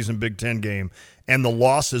regular season Big Ten game, and the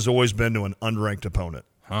loss has always been to an unranked opponent.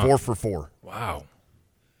 4 for 4. Wow.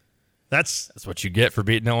 That's what you get for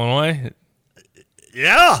beating Illinois?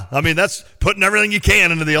 Yeah, I mean, that's putting everything you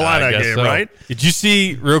can into the Illini game, right? Did you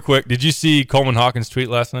see, real quick, Coleman Hawkins' tweet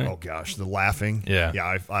last night? Oh, gosh, the laughing. Yeah.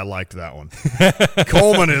 Yeah, I liked that one.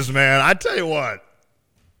 Coleman is, man, I tell you what.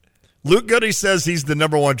 Luke Getsy says he's the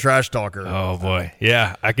number 1 trash talker. Oh, boy.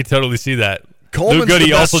 Yeah, I could totally see that. Coleman's Luke Getsy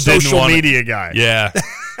the best also social media guy. Yeah.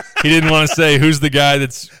 He didn't want to say who's the guy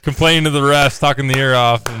that's complaining to the refs, talking the ear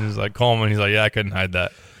off, and he's like, Coleman. He's like, yeah, I couldn't hide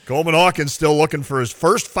that. Coleman Hawkins still looking for his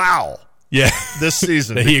first foul. Yeah, this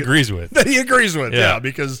season that he agrees with. Yeah,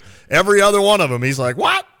 because every other one of them, he's like,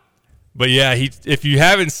 what? But yeah, if you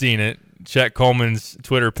haven't seen it, check Coleman's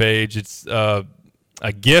Twitter page. It's a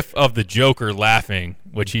GIF of the Joker laughing,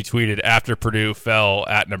 which he tweeted after Purdue fell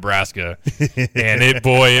at Nebraska, and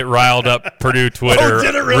it riled up Purdue Twitter. Oh,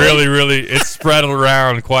 did it really? Really, it spread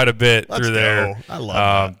around quite a bit through there. I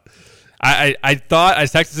love that. I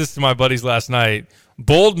texted this to my buddies last night.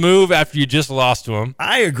 Bold move after you just lost to him.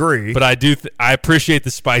 I agree. But I appreciate the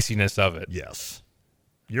spiciness of it. Yes.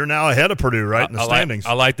 You're now ahead of Purdue, right, in the standings.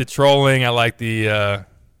 I like the trolling. I like the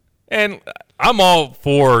and I'm all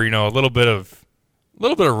for, a little bit of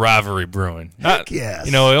rivalry brewing.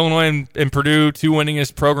 Yes. Illinois and Purdue, 2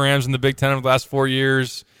 winningest programs in the Big Ten over the last 4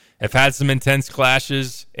 years, have had some intense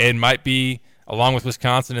clashes and might be, along with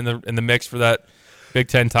Wisconsin, in the mix for that Big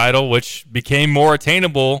Ten title, which became more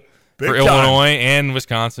attainable for Illinois and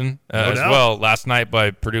Wisconsin as well last night by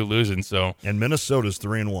Purdue losing. And Minnesota's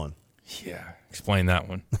 3-1. Yeah, explain that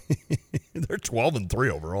one. They're 12-3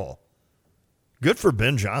 overall. Good for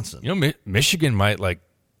Ben Johnson. Michigan might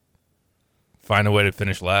find a way to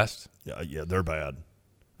finish last. Yeah, they're bad.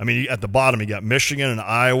 I mean, at the bottom you got Michigan and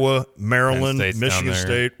Iowa, Maryland, Michigan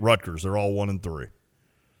State, Rutgers. They're all 1-3.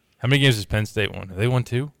 How many games has Penn State won? Have they won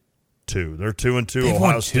 2? 2. They're 2-2.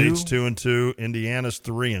 Ohio State's 2-2. Indiana's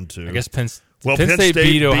 3-2. I guess Penn State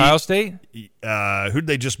beat Ohio State. Who'd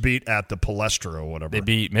they just beat at the Palestra or whatever? They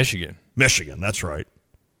beat Michigan. Michigan, that's right.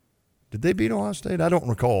 Did they beat Ohio State? I don't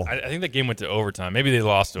recall. I think that game went to overtime. Maybe they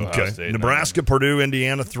lost to Ohio State. Nebraska, Purdue,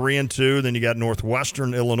 Indiana 3-2. Then you got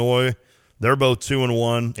Northwestern, Illinois. They're both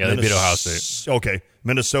 2-1. Yeah, they beat Ohio State. Okay,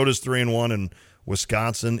 Minnesota's 3-1, and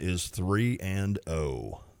Wisconsin is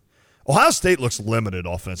 3-0. Ohio State looks limited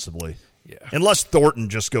offensively. Yeah. Unless Thornton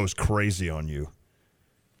just goes crazy on you.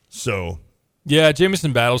 So. Yeah,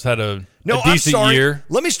 Jamison Battles had a decent year.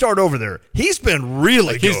 Let me start over there. He's been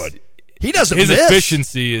really good. He doesn't miss. His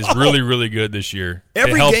efficiency is really, really good this year.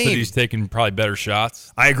 Every it helps game. that he's taking probably better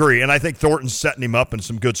shots. I agree, and I think Thornton's setting him up in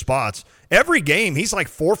some good spots. Every game, he's like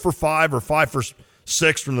 4 for 5 or 5 for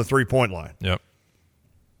 6 from the three-point line. Yep.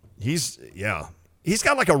 He's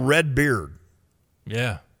got like a red beard.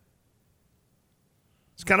 Yeah.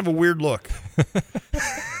 It's kind of a weird look.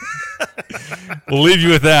 We'll leave you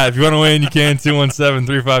with that. If you want to weigh in, you can.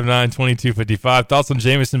 217-359-2255. Thoughts on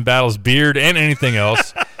Jamison Battles' beard and anything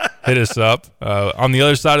else, hit us up. On the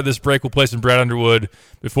other side of this break, we'll play some Brad Underwood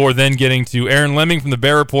before then getting to Aaron Lemming from the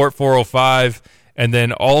Bear Report, 4:05, and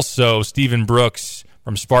then also Stephen Brooks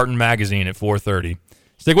from Spartan Magazine at 4:30.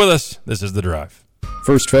 Stick with us. This is The Drive.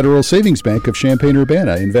 First Federal Savings Bank of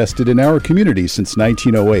Champaign-Urbana invested in our community since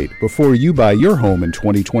 1908. Before you buy your home in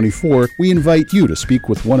 2024, we invite you to speak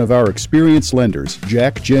with one of our experienced lenders,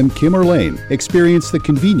 Jack, Jim, Kim, or Lane. Experience the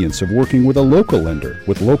convenience of working with a local lender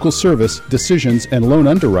with local service, decisions, and loan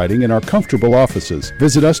underwriting in our comfortable offices.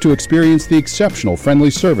 Visit us to experience the exceptional friendly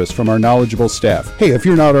service from our knowledgeable staff. Hey, if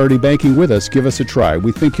you're not already banking with us, give us a try.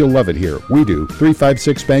 We think you'll love it here. We do.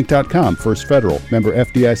 356bank.com, First Federal. Member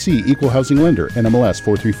FDIC, Equal Housing Lender, NMLS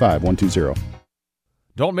 435120.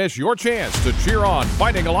 Don't miss your chance to cheer on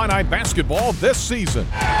Fighting Illini basketball this season.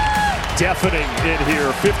 Deafening in here,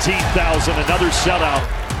 15,000, another sellout.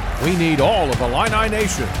 We need all of Illini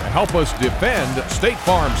Nation to help us defend State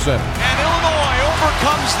Farm Center. And Illinois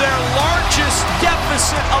overcomes their largest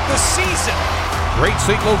deficit of the season. Great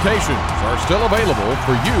seat locations are still available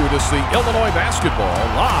for you to see Illinois basketball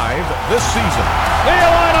live this season. The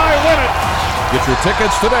Illini win it! Get your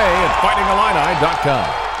tickets today at fightingillini.com.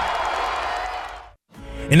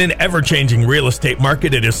 In an ever-changing real estate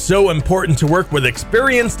market, it is so important to work with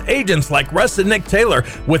experienced agents like Russ and Nick Taylor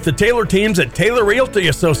with the Taylor teams at Taylor Realty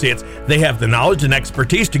Associates. They have the knowledge and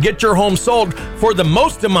expertise to get your home sold for the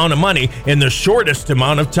most amount of money in the shortest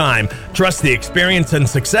amount of time. Trust the experience and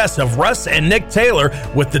success of Russ and Nick Taylor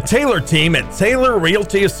with the Taylor team at Taylor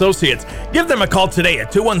Realty Associates. Give them a call today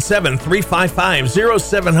at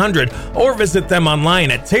 217-355-0700 or visit them online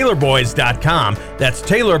at taylorboys.com. That's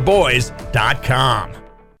taylorboys.com.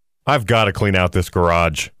 I've got to clean out this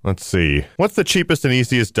garage. Let's see. What's the cheapest and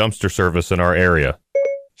easiest dumpster service in our area?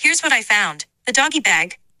 Here's what I found. The doggy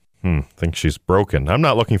bag. Think she's broken. I'm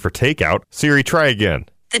not looking for takeout. Siri, try again.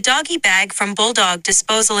 The doggy bag from Bulldog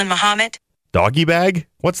Disposal in Mahomet. Doggy bag?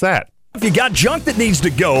 What's that? If you got junk that needs to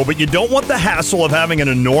go, but you don't want the hassle of having an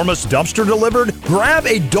enormous dumpster delivered, grab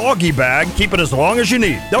a doggy bag, keep it as long as you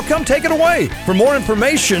need. They'll come take it away. For more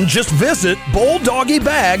information, just visit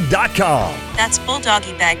bulldoggybag.com. That's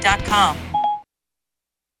bulldoggybag.com.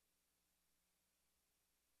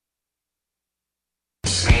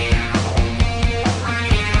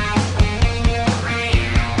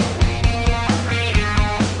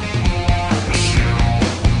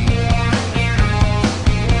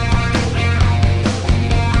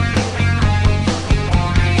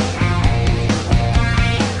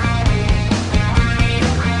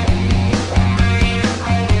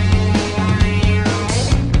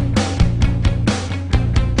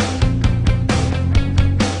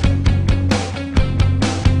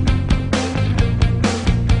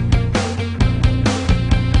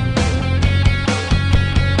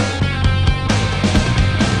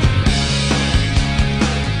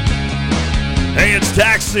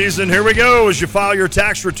 Tax season, here we go. As you file your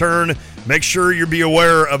tax return, make sure you be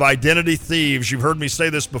aware of identity thieves. You've heard me say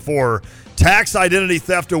this before. Tax Identity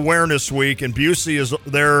Theft Awareness Week, and Busey is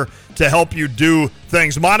there to help you do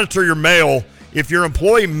things. Monitor your mail. If your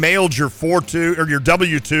employee mailed your 4-2 or your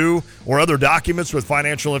W-2 or other documents with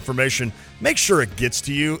financial information, make sure it gets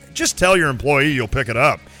to you. Just tell your employee you'll pick it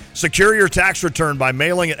up. Secure your tax return by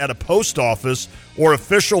mailing it at a post office or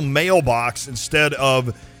official mailbox instead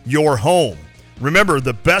of your home. Remember,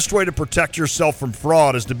 the best way to protect yourself from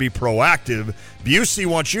fraud is to be proactive. Busey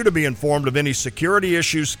wants you to be informed of any security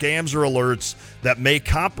issues, scams, or alerts that may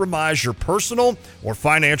compromise your personal or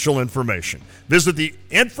financial information. Visit the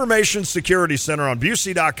Information Security Center on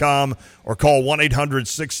Busey.com or call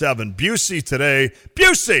 1-800-67-BUSEY today.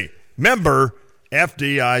 Busey, member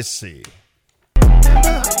FDIC.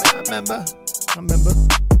 Remember.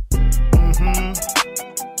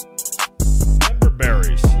 Member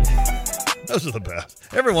berries. Those are the best.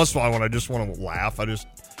 Every once in a while, when I just want to laugh, I just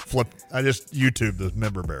YouTube the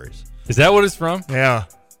member berries. Is that what it's from? Yeah.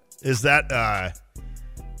 Is that,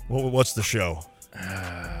 what's the show?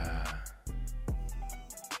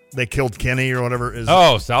 they killed Kenny or whatever.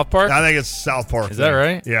 South Park? I think it's South Park. Is that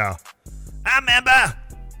right? Yeah. I remember.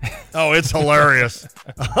 Oh, it's hilarious.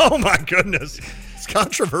 Oh, my goodness. It's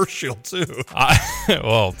controversial, too.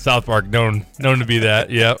 Well, South Park known to be that,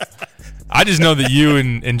 yep. I just know that you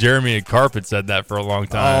and Jeremy at Carpet said that for a long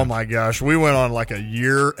time. Oh, my gosh. We went on like a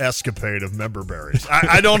year escapade of member berries.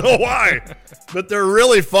 I don't know why, but they're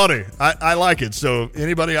really funny. I like it. So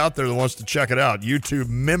anybody out there that wants to check it out, YouTube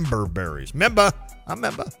member berries. I'm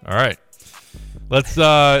member. All right. Let's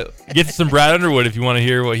get to some Brad Underwood if you want to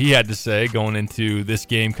hear what he had to say going into this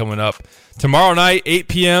game coming up tomorrow night, 8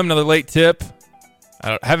 p.m., another late tip.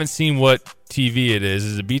 I haven't seen what TV it is.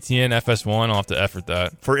 Is it BTN, FS1? I'll have to effort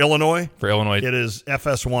that. For Illinois? For Illinois. It is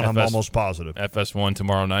FS1, I'm almost positive. FS1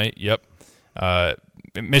 tomorrow night, yep.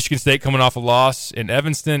 Michigan State coming off a loss in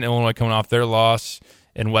Evanston, Illinois coming off their loss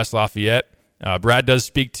in West Lafayette. Brad does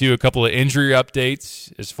speak to a couple of injury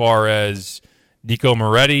updates as far as Nico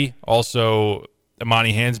Moretti, also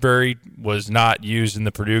Imani Hansberry was not used in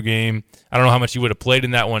the Purdue game. I don't know how much he would have played in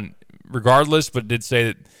that one regardless, but did say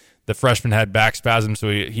that the freshman had back spasms, so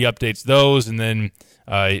he updates those. And then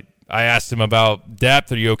I asked him about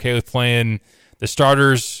depth. Are you okay with playing the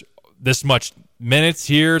starters this much minutes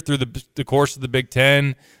here through the course of the Big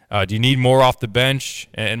Ten? Do you need more off the bench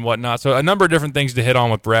and whatnot? So a number of different things to hit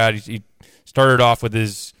on with Brad. He started off with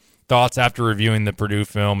his thoughts after reviewing the Purdue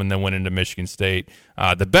film and then went into Michigan State.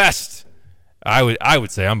 The best, I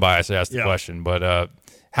would say, I'm biased to ask the question, but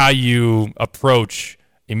how you approach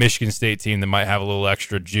a Michigan State team that might have a little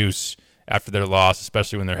extra juice after their loss,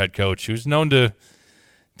 especially when their head coach, who's known to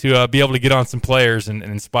be able to get on some players and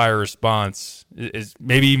inspire a response, is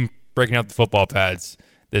maybe even breaking out the football pads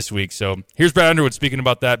this week. So here's Brad Underwood speaking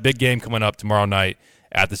about that big game coming up tomorrow night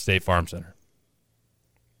at the State Farm Center.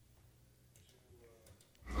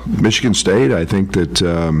 Michigan State, I think that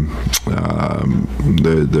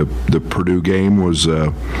the Purdue game was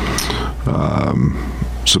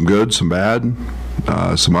some good, some bad,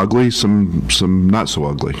 some ugly, some not so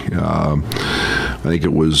ugly. I think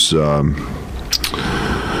it was a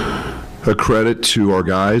credit to our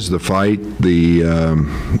guys, the fight, the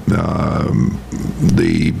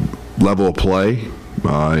level of play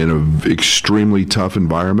in an extremely tough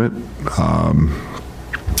environment.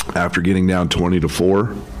 After getting down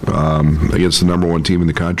 20-4 against the number one team in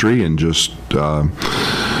the country, and just kind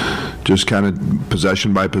of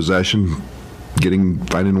possession by possession,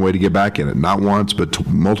 finding a way to get back in it, not once but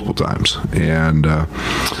multiple times. And I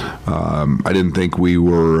didn't think we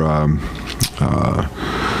were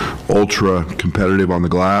ultra competitive on the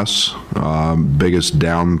glass. Biggest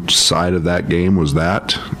downside of that game was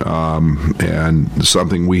that, and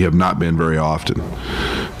something we have not been very often.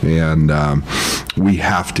 And we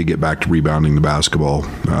have to get back to rebounding the basketball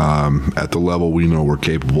at the level we know we're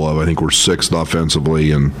capable of. I think we're sixth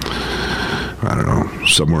offensively, and I don't know,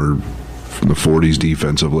 somewhere from the 40s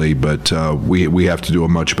defensively, but we have to do a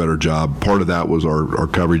much better job. Part of that was our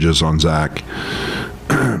coverages on Zach.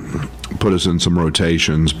 Put us in some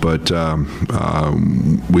rotations, but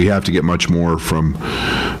we have to get much more from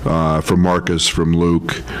Marcus, from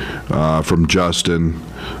Luke, from Justin,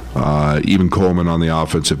 even Coleman on the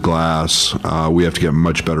offensive glass. We have to get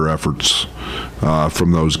much better efforts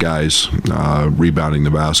from those guys rebounding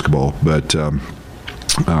the basketball. But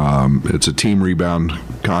it's a team rebound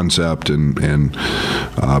concept, and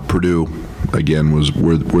Purdue again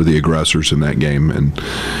were the aggressors in that game, and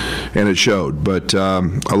it showed. But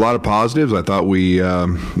a lot of positives. I thought we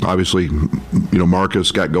obviously,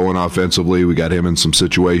 Marcus got going offensively. We got him in some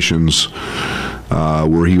situations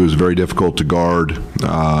where he was very difficult to guard.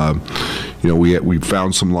 We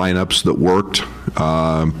found some lineups that worked,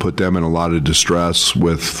 put them in a lot of distress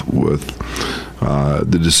with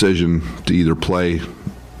the decision to either play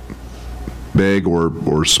big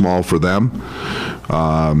or small for them,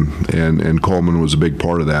 and Coleman was a big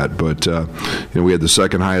part of that. But we had the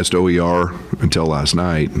second highest OER until last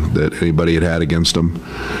night that anybody had against them,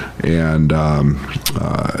 and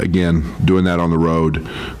again, doing that on the road,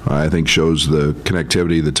 I think shows the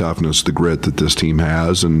connectivity, the toughness, the grit that this team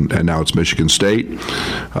has. And now it's Michigan State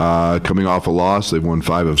coming off a loss. They've won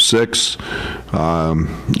 5 of 6.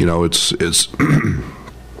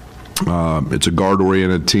 It's a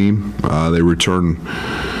guard-oriented team. They return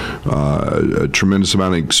a tremendous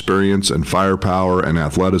amount of experience and firepower and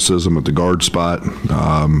athleticism at the guard spot.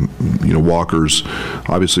 Walker's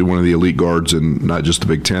obviously one of the elite guards in not just the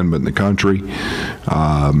Big Ten but in the country.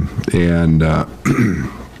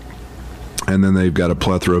 And then they've got a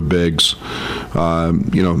plethora of bigs.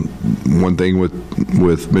 One thing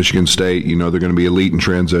with Michigan State, they're going to be elite in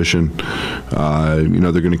transition. They're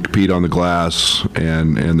going to compete on the glass,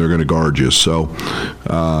 and they're going to guard you. So,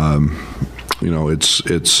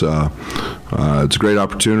 it's a great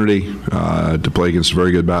opportunity to play against a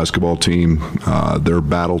very good basketball team. They're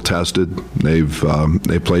battle tested. They've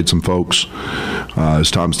played some folks,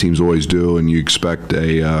 as Tom's teams always do, and you expect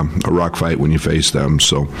a rock fight when you face them.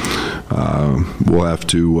 So we'll have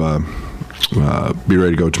to be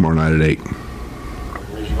ready to go tomorrow night at 8.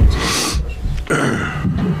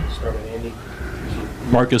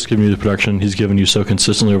 Marcus giving you the production he's given you so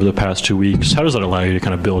consistently over the past 2 weeks. How does that allow you to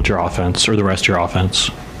kind of build your offense or the rest of your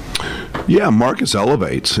offense? Yeah, Marcus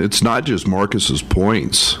elevates. It's not just Marcus's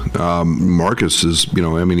points. Marcus is,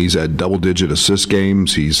 he's had double-digit assist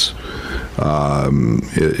games. He's,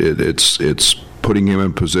 it's putting him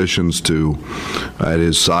in positions to, at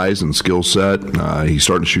his size and skill set. He's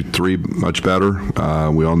starting to shoot three much better.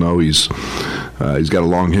 We all know he's got a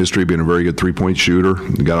long history of being a very good three-point shooter.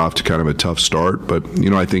 He got off to kind of a tough start, but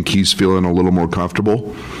I think he's feeling a little more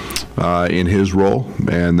comfortable in his role,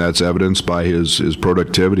 and that's evidenced by his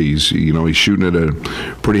productivity. He's shooting at a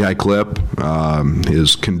pretty high clip.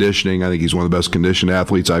 His conditioning, I think he's one of the best conditioned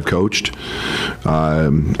athletes I've coached,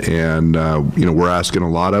 and we're asking a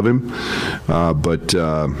lot of him, but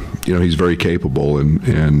he's very capable, and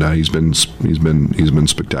he's been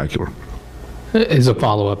spectacular. As a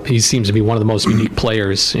follow-up, he seems to be one of the most unique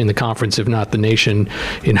players in the conference, if not the nation,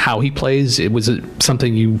 in how he plays. Was it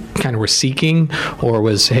something you kind of were seeking, or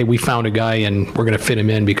was, hey, we found a guy and we're going to fit him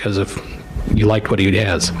in because of you liked what he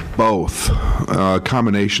has? Both. A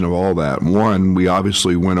combination of all that. One, we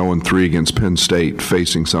obviously went 0-3 against Penn State,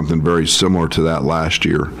 facing something very similar to that last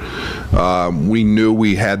year. We knew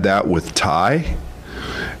we had that with Ty.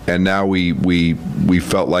 And now we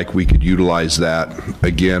felt like we could utilize that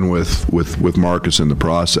again with Marcus in the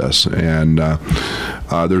process. And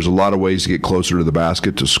there's a lot of ways to get closer to the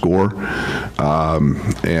basket to score.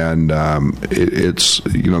 It's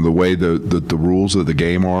the way the rules of the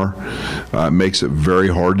game are, makes it very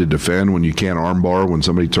hard to defend when you can't armbar, when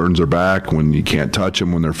somebody turns their back, when you can't touch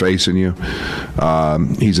them when they're facing you.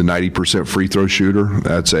 He's a 90% free throw shooter.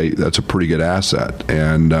 That's a pretty good asset.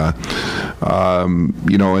 And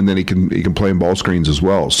and then he can play in ball screens as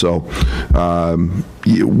well. So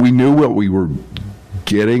we knew what we were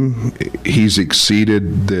getting. He's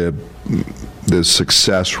exceeded the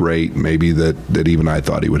success rate maybe that even I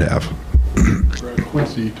thought he would have. Brad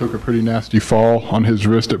Quincy took a pretty nasty fall on his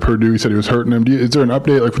wrist at Purdue. He said he was hurting him. Is there an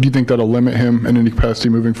update? Do you think that'll limit him in any capacity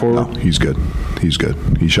moving forward? No, he's good. He's good.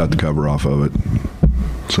 He shot the cover off of it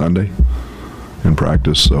Sunday in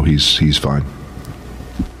practice, so he's fine.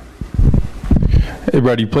 Hey,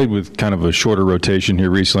 Brad, you played with kind of a shorter rotation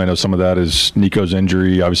here recently. I know some of that is Nico's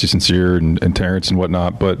injury, obviously Sincere and Terrence and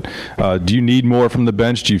whatnot, but do you need more from the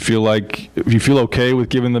bench? Do you feel okay with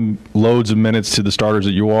giving them loads of minutes to the starters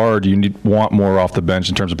that you are, or do you want more off the bench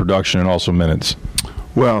in terms of production and also minutes?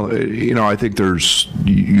 Well, I think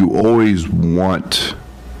you always want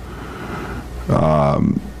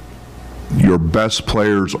your best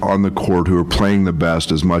players on the court who are playing the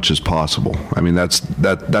best as much as possible. I mean,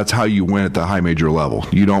 that's how you win at the high major level.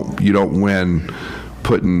 You don't win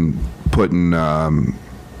putting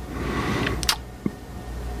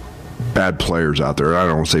bad players out there. I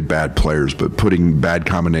don't want to say bad players, but putting bad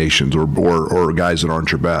combinations or guys that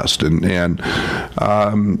aren't your best. And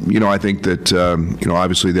I think that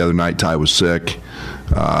obviously the other night Ty was sick.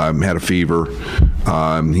 Had a fever.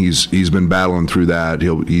 He's been battling through that.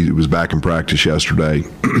 He was back in practice yesterday.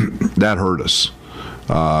 That hurt us.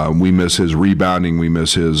 We miss his rebounding. We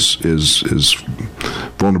miss his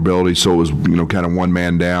vulnerability. So it was kind of one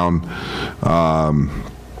man down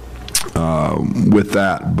with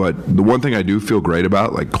that. But the one thing I do feel great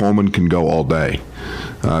about, Coleman can go all day.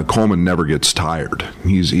 Coleman never gets tired.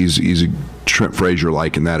 He's a Trent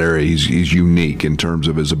Frazier-like in that area. He's unique in terms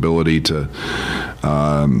of his ability to,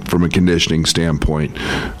 from a conditioning standpoint.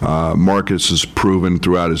 Marcus has proven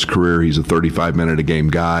throughout his career he's a 35-minute-a-game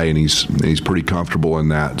guy, and he's pretty comfortable in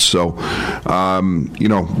that. So,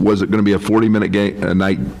 was it going to be a 40-minute a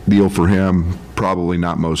night deal for him? Probably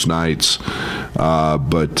not most nights,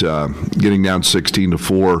 but getting down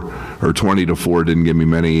 16-4 or 20-4 didn't give me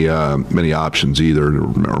many options either,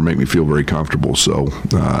 or make me feel very comfortable. So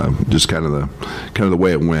just kind of the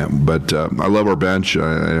way it went. But I love our bench.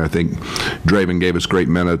 I think Draven gave us great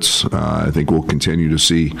minutes. I think we'll continue to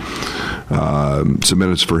see some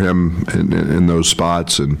minutes for him in those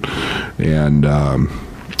spots, and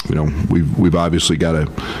we've obviously got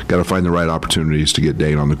to find the right opportunities to get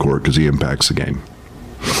Dane on the court because he impacts the game.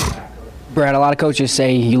 Brad, a lot of coaches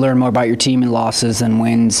say you learn more about your team in losses than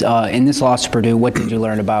wins. In this loss to Purdue, what did you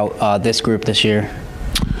learn about this group this year?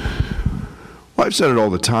 Well, I've said it all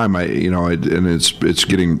the time. And it's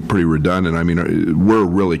getting pretty redundant. I mean, we're a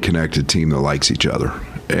really connected team that likes each other,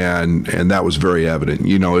 and that was very evident.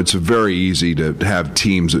 It's very easy to have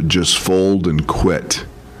teams that just fold and quit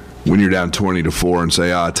when you're down 20-4 and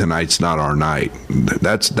say, tonight's not our night.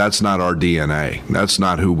 That's not our DNA. That's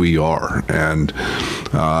not who we are. And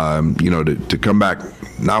to come back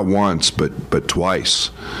not once but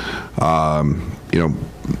twice.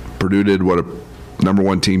 Purdue did what a number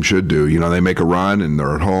one team should do. They make a run and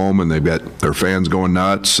they're at home and they've got their fans going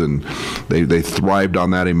nuts and they thrived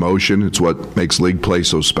on that emotion. It's what makes league play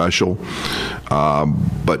so special.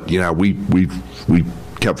 But we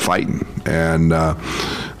kept fighting, and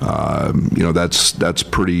that's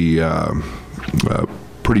pretty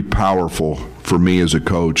powerful for me as a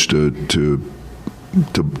coach to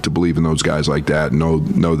believe in those guys like that and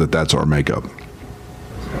know that that's our makeup.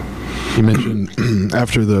 You mentioned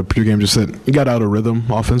after the Purdue game just that you got out of rhythm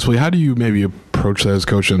offensively. How do you maybe approach that as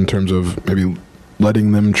coach in terms of maybe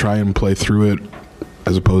letting them try and play through it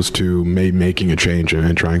as opposed to maybe making a change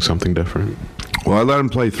and trying something different? Well, I let them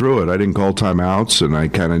play through it. I didn't call timeouts, and I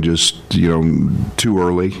kind of just, too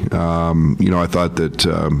early. I thought that,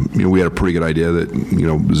 we had a pretty good idea that,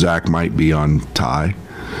 Zach might be on tie.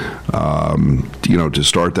 To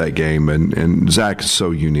start that game, and Zach is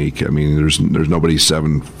so unique. I mean, there's nobody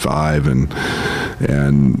 7'5"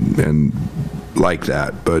 and like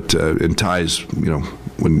that. But in ties,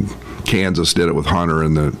 when Kansas did it with Hunter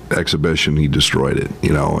in the exhibition, he destroyed it.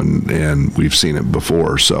 And we've seen it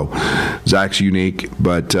before. So Zach's unique,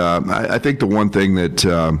 but I think the one thing that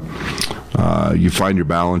you find your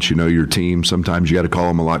balance, your team. Sometimes you got to call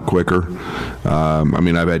them a lot quicker.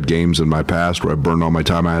 I've had games in my past where I burned all my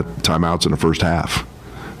timeouts in the first half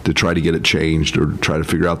to try to get it changed or try to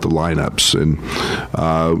figure out the lineups. And,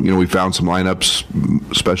 we found some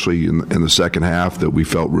lineups, especially in the second half, that we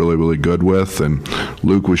felt really, really good with. And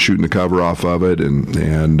Luke was shooting the cover off of it.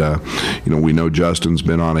 And we know Justin's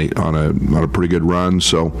been on a pretty good run.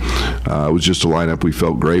 So it was just a lineup we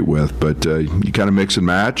felt great with. But you kind of mix and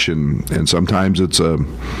match. And sometimes it's a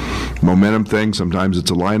momentum thing. Sometimes it's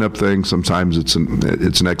a lineup thing. Sometimes it's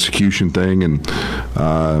an execution thing. And,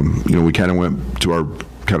 we kind of went to our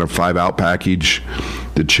kind of 5-out package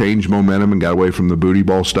to change momentum and got away from the booty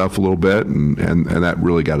ball stuff a little bit, and that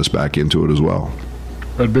really got us back into it as well.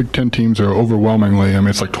 But Big Ten teams are overwhelmingly,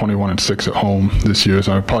 it's like 21-6 at home this year,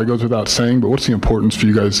 so it probably goes without saying, but what's the importance for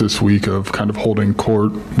you guys this week of kind of holding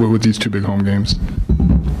court with these two big home games?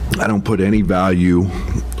 I don't put any value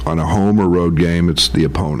on a home or road game. It's the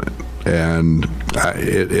opponent, and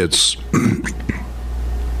it's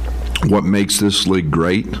what makes this league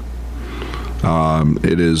great.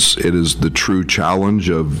 It is the true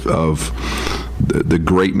challenge of the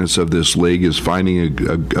greatness of this league is finding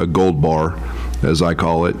a gold bar, as I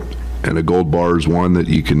call it, and a gold bar is one that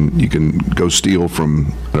you can go steal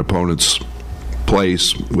from an opponent's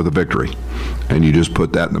place with a victory, and you just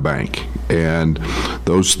put that in the bank. And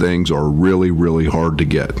those things are really, really hard to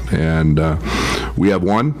get, and we have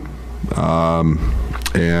one.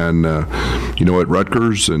 At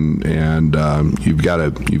Rutgers, and you've got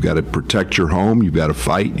to protect your home. You've got to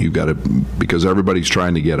fight. Because everybody's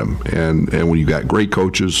trying to get them. And when you've got great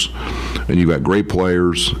coaches, and you've got great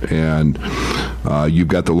players, and you've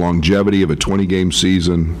got the longevity of a 20-game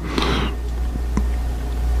season,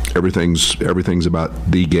 everything's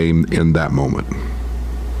about the game in that moment.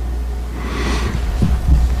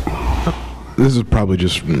 This is probably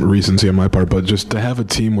just recency on my part, but just to have a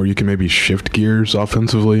team where you can maybe shift gears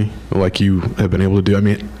offensively like you have been able to do.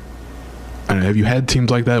 Have you had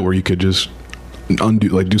teams like that where you could just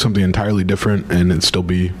do something entirely different and it still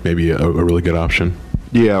be maybe a really good option?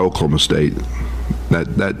 Yeah, Oklahoma State.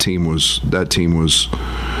 That team was. I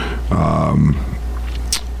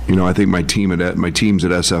think my teams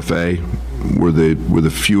at SFA were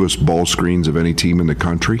the fewest ball screens of any team in the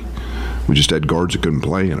country. We just had guards that couldn't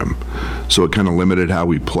play in them, so it kind of limited how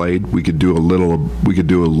we played. We could do a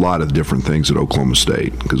lot of different things at Oklahoma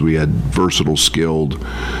State because we had versatile, skilled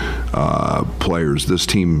players. This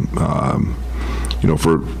team, for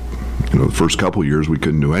the first couple of years we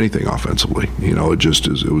couldn't do anything offensively.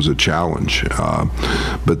 It was a challenge.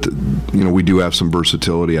 But we do have some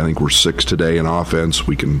versatility. I think we're 6 today in offense.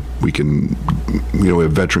 We have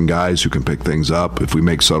veteran guys who can pick things up if we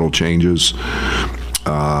make subtle changes.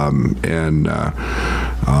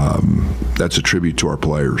 that's a tribute to our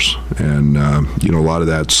players, and a lot of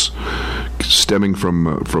that's stemming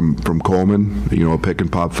from Coleman, a pick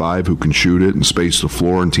and pop 5 who can shoot it and space the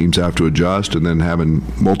floor, and teams have to adjust, and then having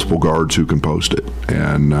multiple guards who can post it,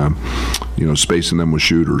 and spacing them with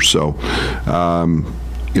shooters. So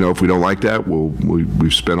if we don't like that,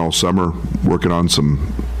 we've spent all summer working on some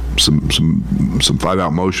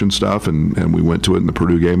 5-out motion stuff, and we went to it in the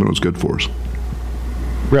Purdue game, and it was good for us.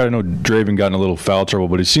 Brad, I know Draven got in a little foul trouble,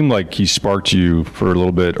 but it seemed like he sparked you for a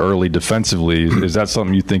little bit early defensively. Is that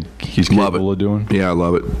something you think he's capable of doing? Yeah, I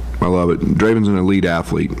love it. Draven's an elite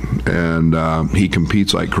athlete, and he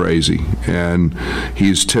competes like crazy. And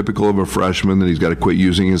he's typical of a freshman that he's got to quit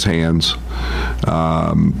using his hands.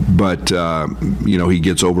 But he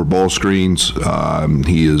gets over ball screens. He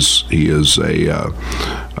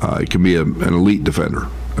can be an elite defender.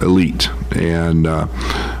 And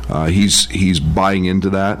he's buying into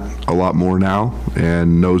that a lot more now,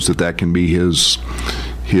 and knows that can be his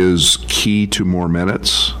key to more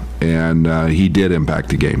minutes, and he did impact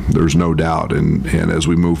the game, there's no doubt, and as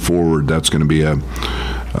we move forward, that's going to be a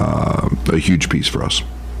huge piece for us.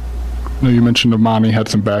 I know you mentioned Amani had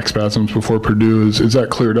some back spasms before Purdue. Is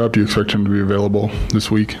that cleared up? Do you expect him to be available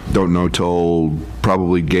this week? Don't know till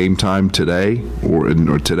probably game time today, or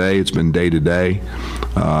today. It's been day to day,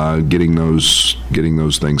 getting those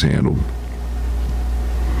things handled.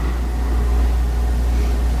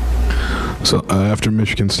 So after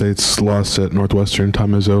Michigan State's loss at Northwestern,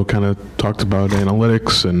 Tom Izzo kind of talked about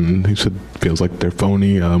analytics, and he said feels like they're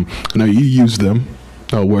phony. I know you use them.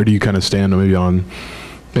 Where do you kind of stand maybe on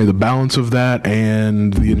the balance of that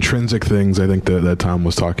and the intrinsic things I think that Tom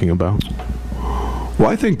was talking about? Well,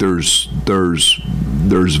 I think there's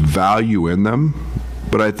value in them,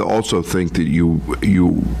 but I also think that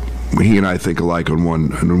he and I think alike in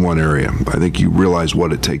one area. I think you realize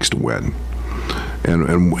what it takes to win,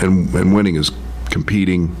 and winning is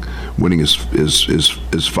competing. Winning is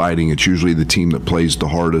fighting. It's usually the team that plays the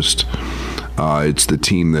hardest. It's the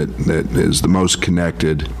team that is the most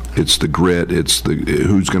connected. It's the grit. It's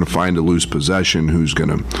who's going to find a loose possession, who's going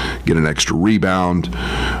to get an extra rebound.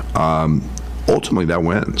 Ultimately, that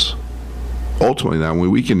wins. Ultimately,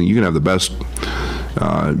 you can have the best.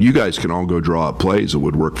 You guys can all go draw up plays that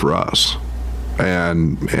would work for us,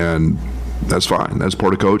 and that's fine. That's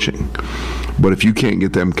part of coaching. But if you can't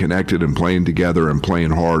get them connected and playing together and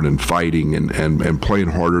playing hard and fighting and playing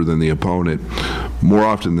harder than the opponent, more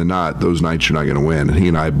often than not, those nights you're not going to win. And he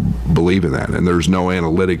and I believe in that. And there's no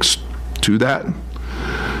analytics to that.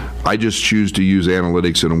 I just choose to use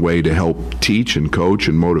analytics in a way to help teach and coach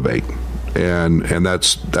and motivate. And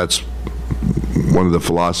that's one of the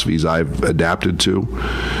philosophies I've adapted to.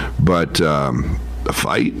 But the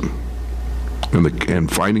fight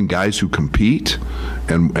and finding guys who compete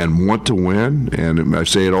and want to win, and I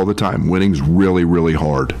say it all the time, winning's really, really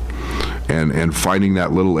hard. And finding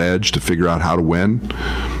that little edge to figure out how to win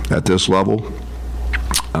at this level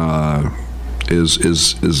is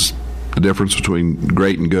the difference between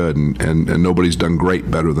great and good, and nobody's done great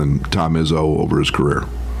better than Tom Izzo over his career.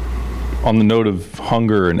 On the note of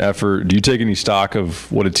hunger and effort, do you take any stock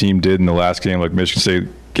of what a team did in the last game, like Michigan State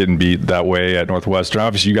getting beat that way at Northwestern?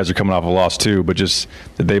 Obviously, you guys are coming off a loss too, but just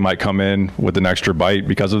that they might come in with an extra bite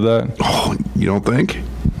because of that? Oh, you don't think?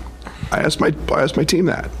 I asked my team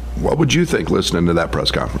that. What would you think listening to that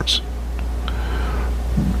press conference?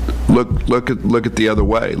 Look at the other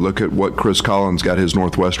way. Look at what Chris Collins got his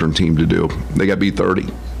Northwestern team to do. They got beat 30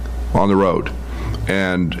 on the road,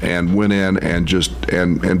 and went in and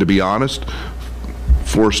to be honest,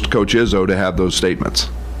 forced Coach Izzo to have those statements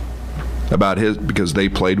about because they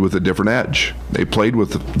played with a different edge. They played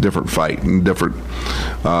with a different fight and different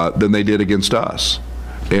than they did against us.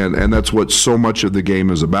 And that's what so much of the game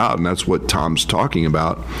is about, and that's what Tom's talking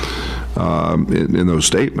about in those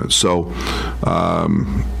statements. So,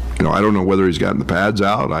 I don't know whether he's gotten the pads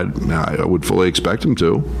out. I would fully expect him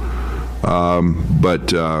to.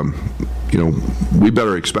 But we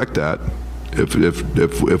better expect that.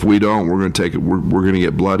 If we don't, we're going to take it. We're going to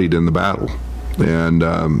get bloodied in the battle. And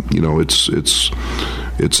it's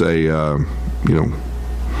a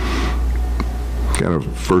kind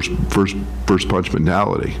of first punch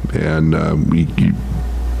mentality, and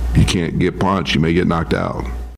you can't get punched, you may get knocked out.